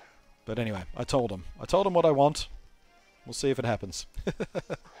 But anyway, I told them what I want. We'll see if it happens.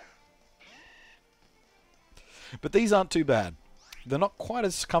 But these aren't too bad. They're not quite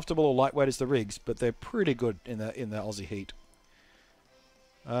as comfortable or lightweight as the Rigs, but they're pretty good in the Aussie heat.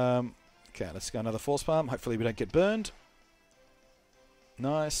 Okay, let's go another force palm. Hopefully we don't get burned.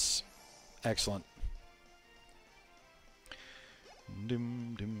 Nice. Excellent.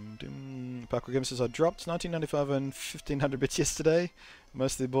 Parkour Gamer says, I dropped 1995 and 1500 bits yesterday.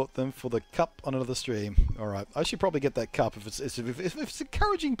 Mostly bought them for the cup on another stream. Alright, I should probably get that cup. If it's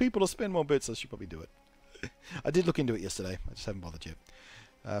encouraging people to spend more bits, I should probably do it. I did look into it yesterday. I just haven't bothered yet.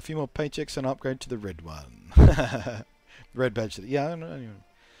 A few more paychecks and upgrade to the red one. Red badge. Yeah, I know.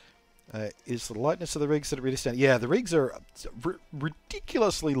 Is the lightness of the Rigs that it really stand? Yeah, the Rigs are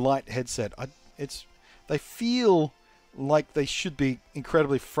ridiculously light headset. They feel like they should be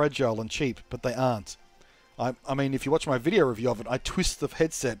incredibly fragile and cheap, but they aren't. I mean, if you watch my video review of it, I twist the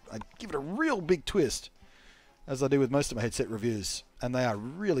headset. I give it a real big twist, as I do with most of my headset reviews, and they are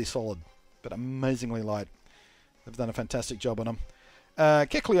really solid, but amazingly light. They've done a fantastic job on them.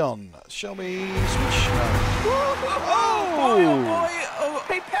 Kekleon, shall we switch? Oh boy! Oh,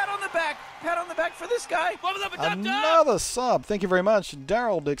 hey, pat on the back! Pat on the back for this guy! Another sub. Thank you very much,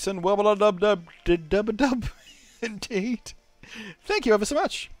 Daryl Dixon. Wubba dub dub dub dub. Indeed. Thank you ever so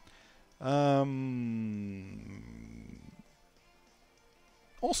much.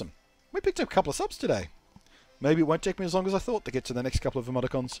 Awesome. We picked up a couple of subs today. Maybe it won't take me as long as I thought to get to the next couple of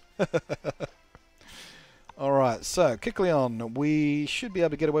emoticons. Alright, so, Kikleon, we should be able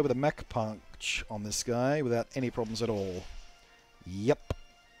to get away with a Mach Punch on this guy without any problems at all. Yep.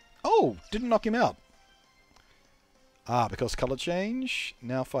 Oh, didn't knock him out. Ah, because color change,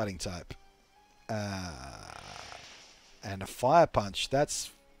 now fighting type. And a Fire Punch, that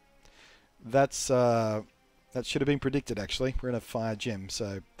should have been predicted, actually. We're in a fire gym,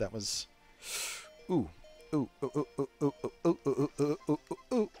 so that was... Ooh. Ooh, ooh, ooh, ooh, ooh, ooh, ooh,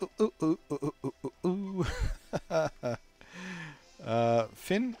 ooh, ooh, ooh, ooh, ooh.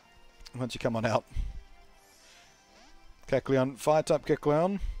 Finn, why don't you come on out? Kekleon, fire type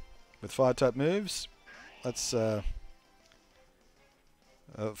Kekleon with fire type moves. That's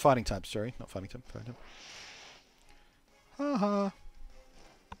fighting type, sorry, not fighting type, fighting type. Haha.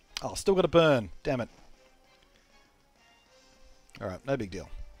 Oh, still got a burn. Damn it. Alright, no big deal.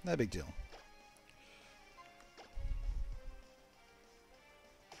 No big deal.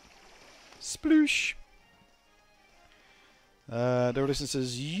 Sploosh. Dorison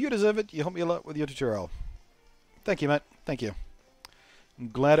says, you deserve it. You helped me a lot with your tutorial. Thank you, mate. Thank you. I'm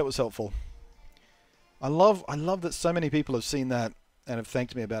glad it was helpful. I love that so many people have seen that and have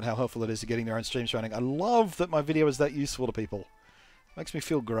thanked me about how helpful it is to getting their own streams running. I love that my video is that useful to people. Makes me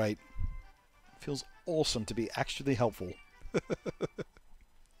feel great. It feels awesome to be actually helpful.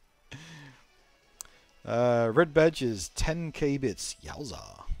 Red badge is 10k bits.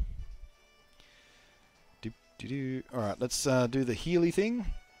 Yowza. Alright, let's do the Healy thing.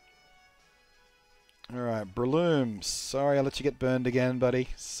 Alright, Breloom. Sorry I let you get burned again, buddy.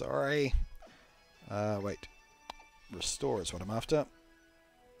 Sorry. Wait. Restore is what I'm after.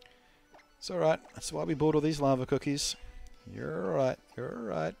 It's alright. That's why we bought all these lava cookies. You're alright. You're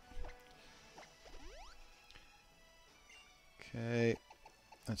alright. Okay.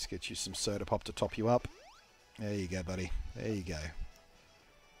 Let's get you some soda pop to top you up. There you go, buddy. There you go.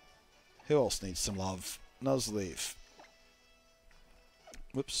 Who else needs some love? Nuzleaf.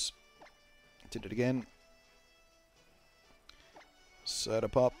 Whoops. Did it again. Soda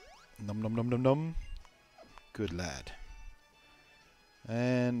pop. Num num num num num. Good lad.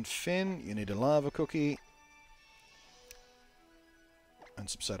 And Finn, you need a lava cookie. And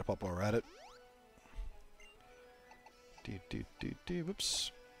some soda pop while we're at it.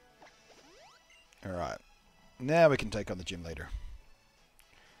 Whoops. Alright. Now we can take on the gym leader.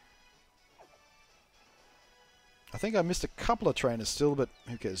 I think I missed a couple of trainers still, but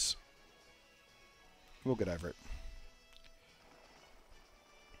who cares? We'll get over it.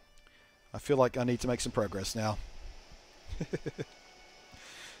 I feel like I need to make some progress now.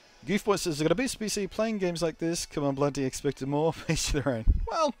 Goofboy says, I've got a beast PC playing games like this. Come on, Blunty, expected more. Each to their own.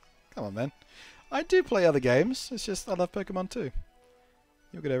 Well, come on, man. I do play other games. It's just I love Pokemon too.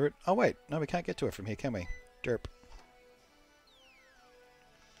 You'll get over it. Oh, wait. No, we can't get to it from here, can we? Derp.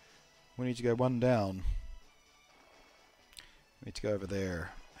 We need to go one down. We need to go over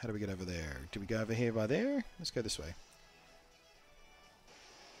there. How do we get over there? Do we go over here by there? Let's go this way.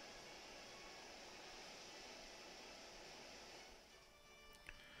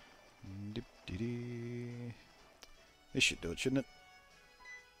 This should do it, shouldn't it?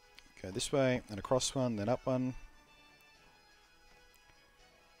 Go this way, then across one, then up one.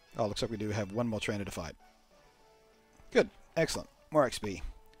 Oh, looks like we do have one more trainer to fight. Good. Excellent. More XP.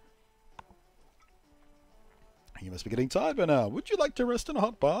 You must be getting tired by now. Would you like to rest in a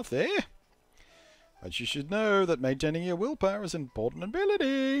hot bath, eh? But you should know that maintaining your willpower is an important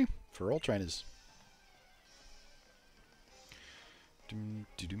ability for all trainers. The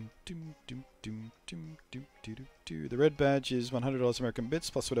red badge is $100 American bits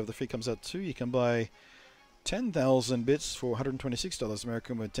plus whatever the fee comes out to. You can buy 10,000 bits for $126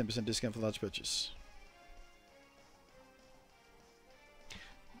 American with 10% discount for large purchase.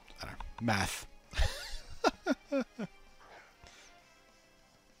 I don't know. Math.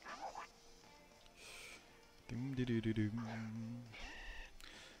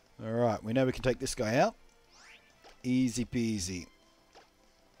 Alright, we know we can take this guy out. Easy peasy.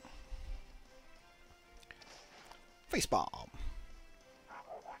 Face bomb.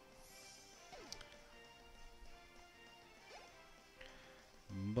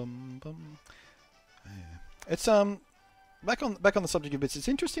 Bum bum. It's back on the subject of bits. It's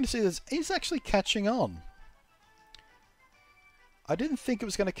interesting to see this is actually catching on. I didn't think it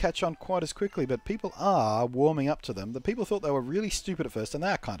was going to catch on quite as quickly, but people are warming up to them. The people thought they were really stupid at first, and they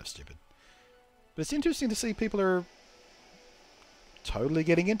are kind of stupid. But it's interesting to see people are totally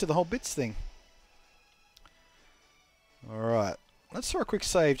getting into the whole bits thing. Alright, let's throw a quick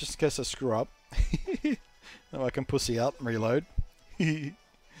save just in case I screw up. Now I can pussy out and reload.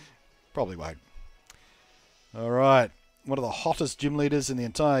 Probably won't. Alright, one of the hottest gym leaders in the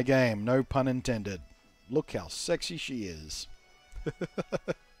entire game, no pun intended. Look how sexy she is.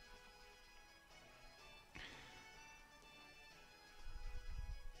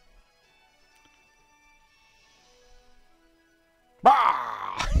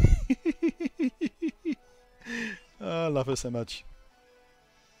 Bah! I love her so much.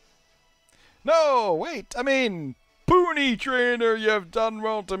 No, wait, I mean, Pony Trainer, you've done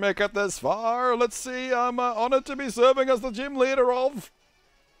well to make it this far. Let's see, I'm honored to be serving as the gym leader of...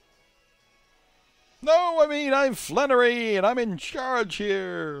 No, I mean, I'm Flannery, and I'm in charge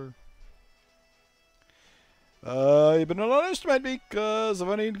here. You've been an honest man because I've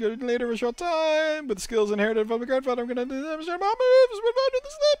only been a leader for a short time. With the skills inherited from my grandfather, I'm going to demonstrate my moves. We're going to do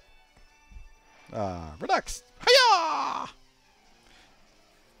this. Relax. Hiya!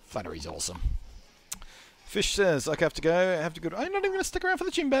 Flannery's awesome. Fish says, I have to go. I have to go. I'm not even going to stick around for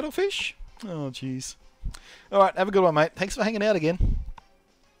the gym battle, Fish. Oh, jeez. All right, have a good one, mate. Thanks for hanging out again.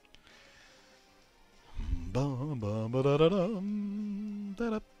 That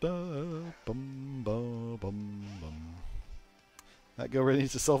girl really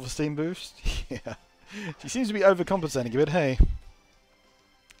needs a self-esteem boost? Yeah. She seems to be overcompensating a bit, hey?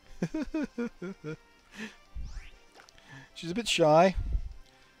 She's a bit shy.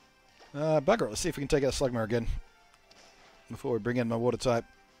 Bugger it, let's see if we can take out Slugma again. Before we bring in my water type.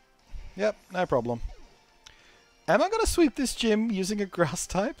 Yep, no problem. Am I going to sweep this gym using a grass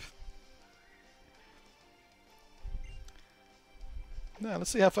type? No,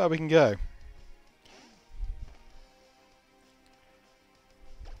 let's see how far we can go.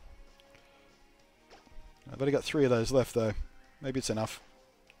 I've only got 3 of those left, though. Maybe it's enough.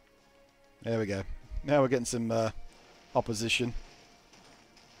 There we go. Now we're getting some opposition.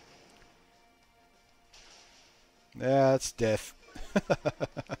 Yeah, it's death.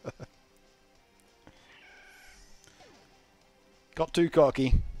 Got too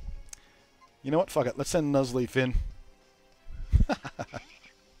cocky. You know what? Fuck it. Let's send Nuzleaf in.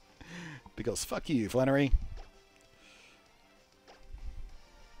 Because fuck you, Flannery.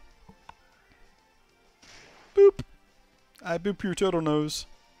 Boop. I boop your turtle nose.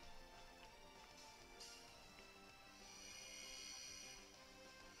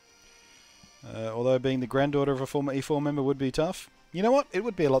 Although being the granddaughter of a former E4 member would be tough. You know what? It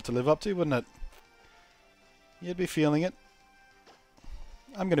would be a lot to live up to, wouldn't it? You'd be feeling it.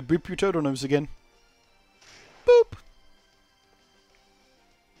 I'm going to boop your turtle nose again. Boop!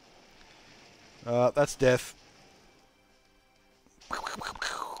 That's death.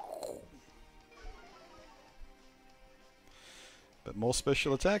 But more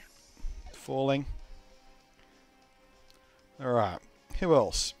special attack. Falling. Alright. Who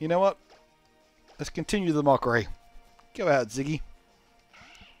else? You know what? Let's continue the mockery. Go out, Ziggy.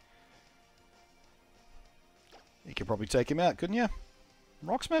 You could probably take him out, couldn't you?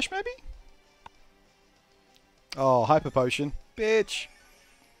 Rock Smash, maybe? Oh, Hyper Potion. Bitch!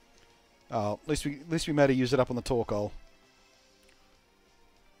 Oh, at least we made her use it up on the Torkoal.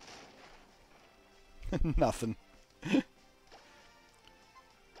 Nothing.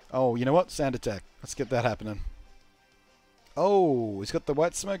 Oh, you know what? Sand Attack. Let's get that happening. Oh, he's got the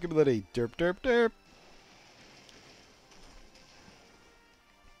white smoke ability. Derp, derp, derp.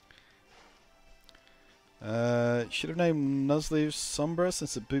 Should have named Nuzleaf Sombra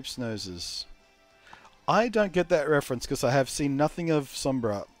since it boops noses. I don't get that reference because I have seen nothing of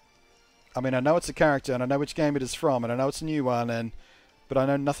Sombra. I mean, I know it's a character and I know which game it is from and I know it's a new one, but I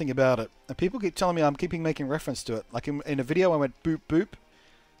know nothing about it. And people keep telling me I'm keeping making reference to it. Like in a video I went boop boop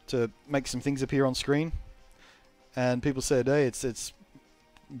to make some things appear on screen. And people said, hey, it's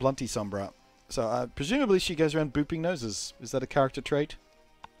Blunty Sombra. So presumably she goes around booping noses. Is that a character trait?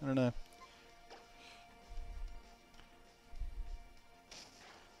 I don't know.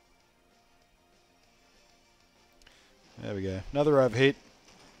 There we go. Another overheat.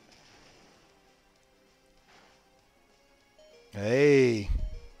 Hey.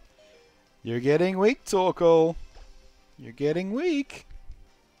 You're getting weak, Torkoal. You're getting weak.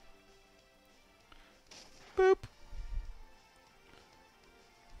 Boop.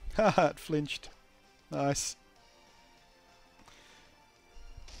 Haha, it flinched. Nice.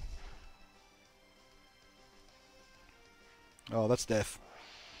 Oh, that's death.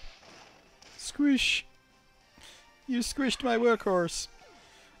 Squish. You squished my workhorse.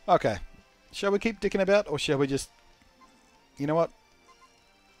 Okay. Shall we keep dicking about, or shall we just... You know what?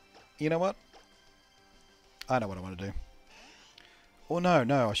 You know what? I know what I want to do. Oh,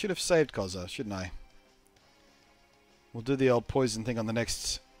 no. I should have saved Kozza, shouldn't I? We'll do the old poison thing on the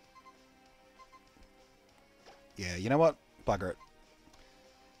next... Yeah, you know what? Bugger it.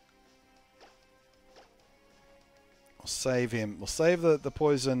 We'll save him. We'll save the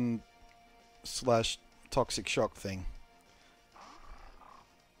poison slash toxic shock thing.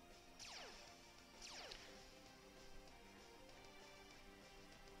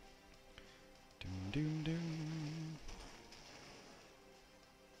 Doom, doom, doom.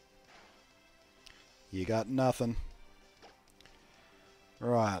 You got nothing.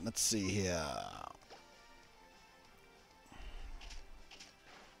 Right, let's see here.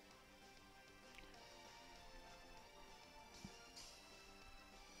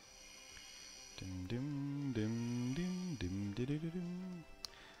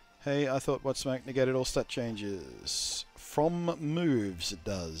 Hey, I thought What Smack negated all stat changes. From moves, it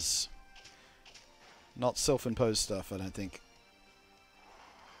does. Not self-imposed stuff, I don't think.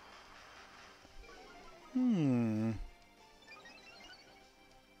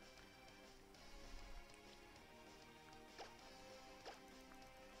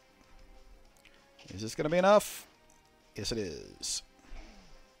 Is this going to be enough? Yes, it is.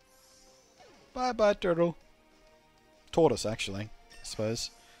 Bye-bye, turtle. Tortoise, actually, I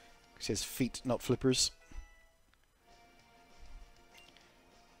suppose. Because he has feet, not flippers.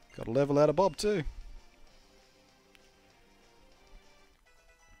 Got to level out a Bob, too.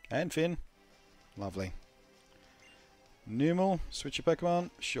 And Finn. Lovely. Numel, switch your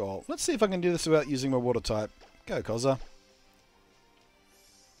Pokemon? Sure. Let's see if I can do this without using my water type. Go, Kozza.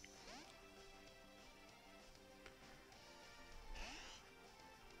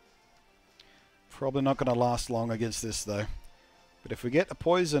 Probably not going to last long against this, though. But if we get a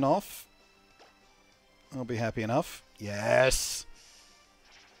poison off, I'll be happy enough. Yes!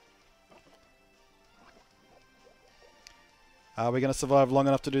 Are we going to survive long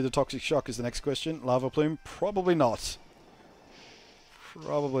enough to do the Toxic Shock is the next question. Lava Plume? Probably not.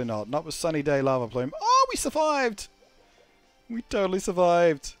 Probably not. Not with Sunny Day Lava Plume. Oh, we survived! We totally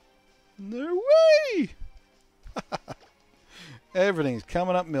survived. No way! Everything's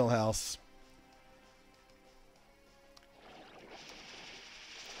coming up Millhouse.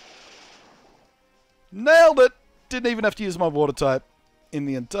 Nailed it! Didn't even have to use my water type in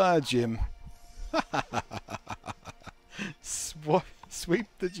the entire gym. Sweep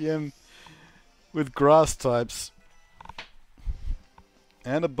the gym with grass types.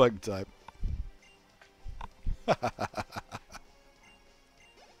 And a bug type.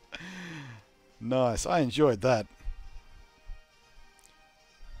 Nice. I enjoyed that.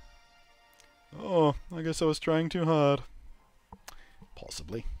 Oh, I guess I was trying too hard.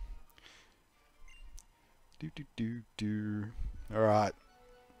 Possibly. Alright.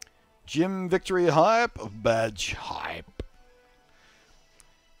 Gym victory hype, badge hype.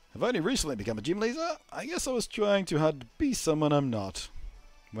 I've only recently become a gym leader. I guess I was trying too hard to be someone I'm not.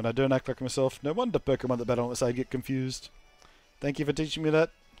 When I don't act like myself, no wonder Pokemon that battle unless I get confused. Thank you for teaching me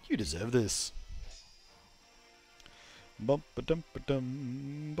that. You deserve this.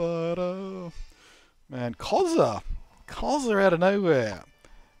 Bum-ba-dum-ba-dum-ba-da. Man, Kozza! Kozza out of nowhere.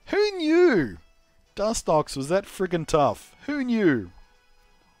 Who knew Dustox was that friggin' tough? Who knew?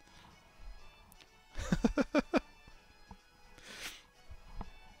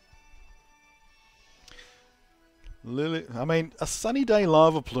 Lilly, I mean, a sunny day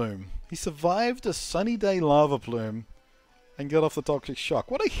lava plume. He survived a sunny day lava plume and got off the toxic shock.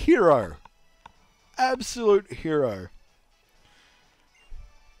 What a hero! Absolute hero.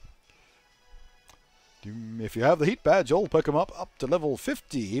 If you have the heat badge, all Pokemon up to level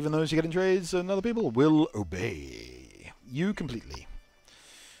 50. Even those you get in trades and other people will obey you completely.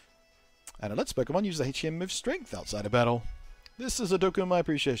 And it lets Pokemon use the HM move strength outside of battle. This is a token of my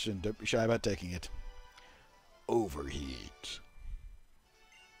appreciation. Don't be shy about taking it. Overheat.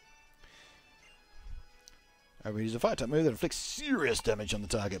 I will use a fire type move that inflicts serious damage on the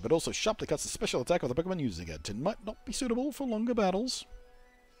target, but also sharply cuts the special attack of the Pokemon using it. It might not be suitable for longer battles.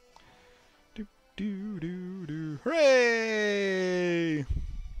 Do. Hooray!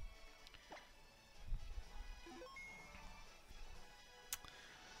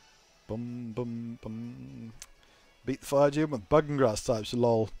 Bum. Beat the fire gym with bug and grass types,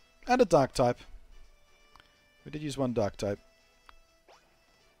 lol. And a dark type. We did use one dark type.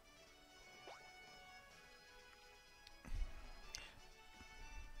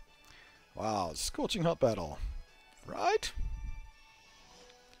 Wow, scorching hot battle. Right?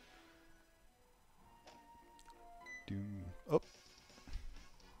 Up.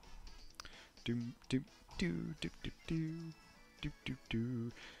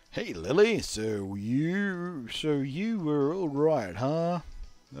 Hey Lilly, so you were all right, huh?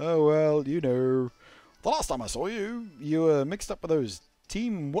 Oh well, you know. The last time I saw you, you were mixed up with those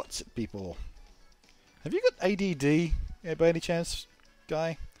Team What's It people. Have you got ADD by any chance,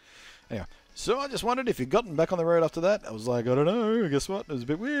 guy? Anyway, so I just wondered if you'd gotten back on the road after that. I was like, I don't know, guess what? It was a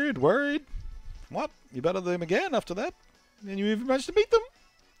bit weird, worried. What? You battled them again after that? And you even managed to beat them?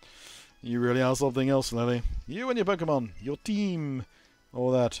 You really are something else, Lilly. You and your Pokemon, your team,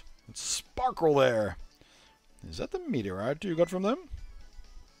 all that. It's sparkle there. Is that the meteorite you got from them?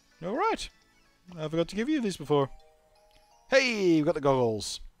 Alright. I forgot to give you these before. Hey, you've got the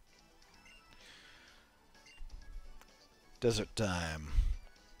goggles. Desert time.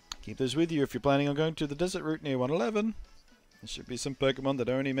 Keep those with you if you're planning on going to the desert route near 111. There should be some Pokemon that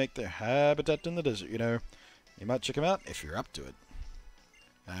only make their habitat in the desert, you know. You might check them out if you're up to it.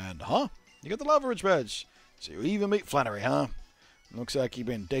 And, you got the Lava Ridge badge. So you even meet Flannery, huh? Looks like you've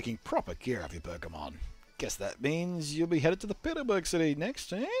been taking proper care of your Pokemon. Guess that means you'll be headed to the Petalburg City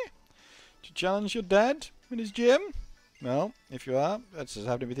next, eh? To challenge your dad in his gym? Well, if you are, that's just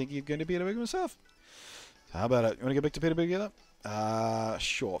happening to be thinking you're going to Petalburg myself. So how about it? You want to get back to Petalburg together?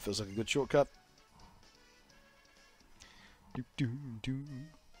 Sure. Feels like a good shortcut.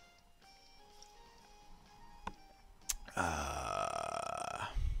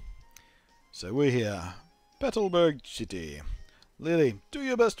 So we're here. Petalburg City. Lilly, do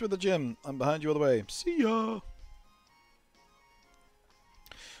your best with the gym. I'm behind you all the way. See ya!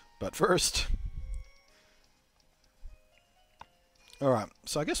 But first... Alright,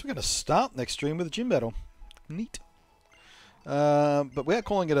 so I guess we're going to start next stream with a gym battle. Neat. But we're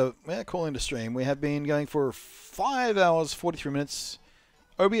calling it a stream. We have been going for 5 hours, 43 minutes.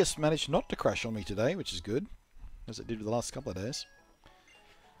 OBS managed not to crash on me today, which is good. As it did with the last couple of days.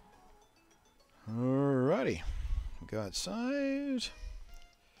 Alrighty. Go outside.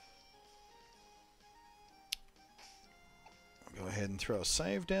 Go ahead and throw a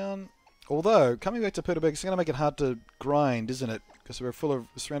save down. Although, coming back to Petalburg is going to make it hard to grind, isn't it? Because we're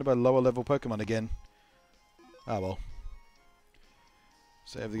surrounded by lower level Pokemon again. Ah well.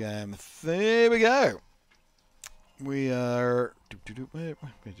 Save the game. There we go. We are...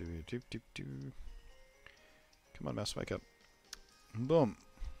 Come on, mouse, wake up. Boom.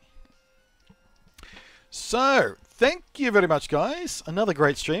 So, thank you very much, guys. Another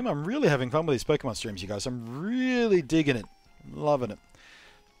great stream. I'm really having fun with these Pokemon streams, you guys. I'm really digging it. Loving it.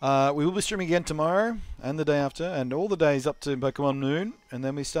 We will be streaming again tomorrow and the day after and all the days up to Pokemon Moon. And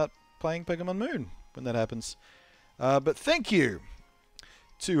then we start playing Pokemon Moon when that happens. But thank you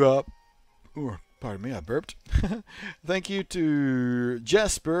to... pardon me, I burped. Thank you to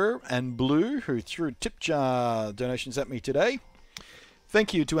Jasper and Blue, who threw tip jar donations at me today.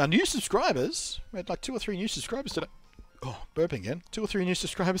 Thank you to our new subscribers. We had like 2 or 3 new subscribers today. Oh, burping again. 2 or 3 new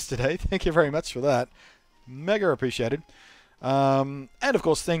subscribers today. Thank you very much for that. Mega appreciated. And of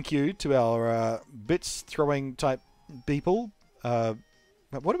course, thank you to our bits throwing type people. What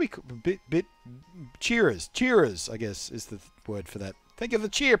do we call bit cheerers? Cheerers, I guess, is the word for that. Thank you to the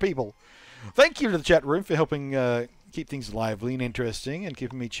cheer people. Thank you to the chat room for helping keep things lively and interesting and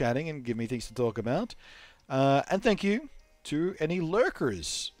keeping me chatting and giving me things to talk about. And thank you to any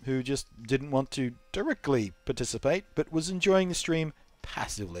lurkers who just didn't want to directly participate but was enjoying the stream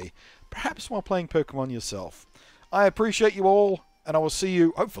passively, perhaps while playing Pokemon yourself. I appreciate you all, and I will see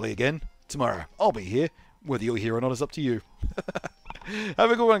you, hopefully again, tomorrow. I'll be here. Whether you're here or not is up to you.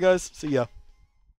 Have a good one, guys. See ya.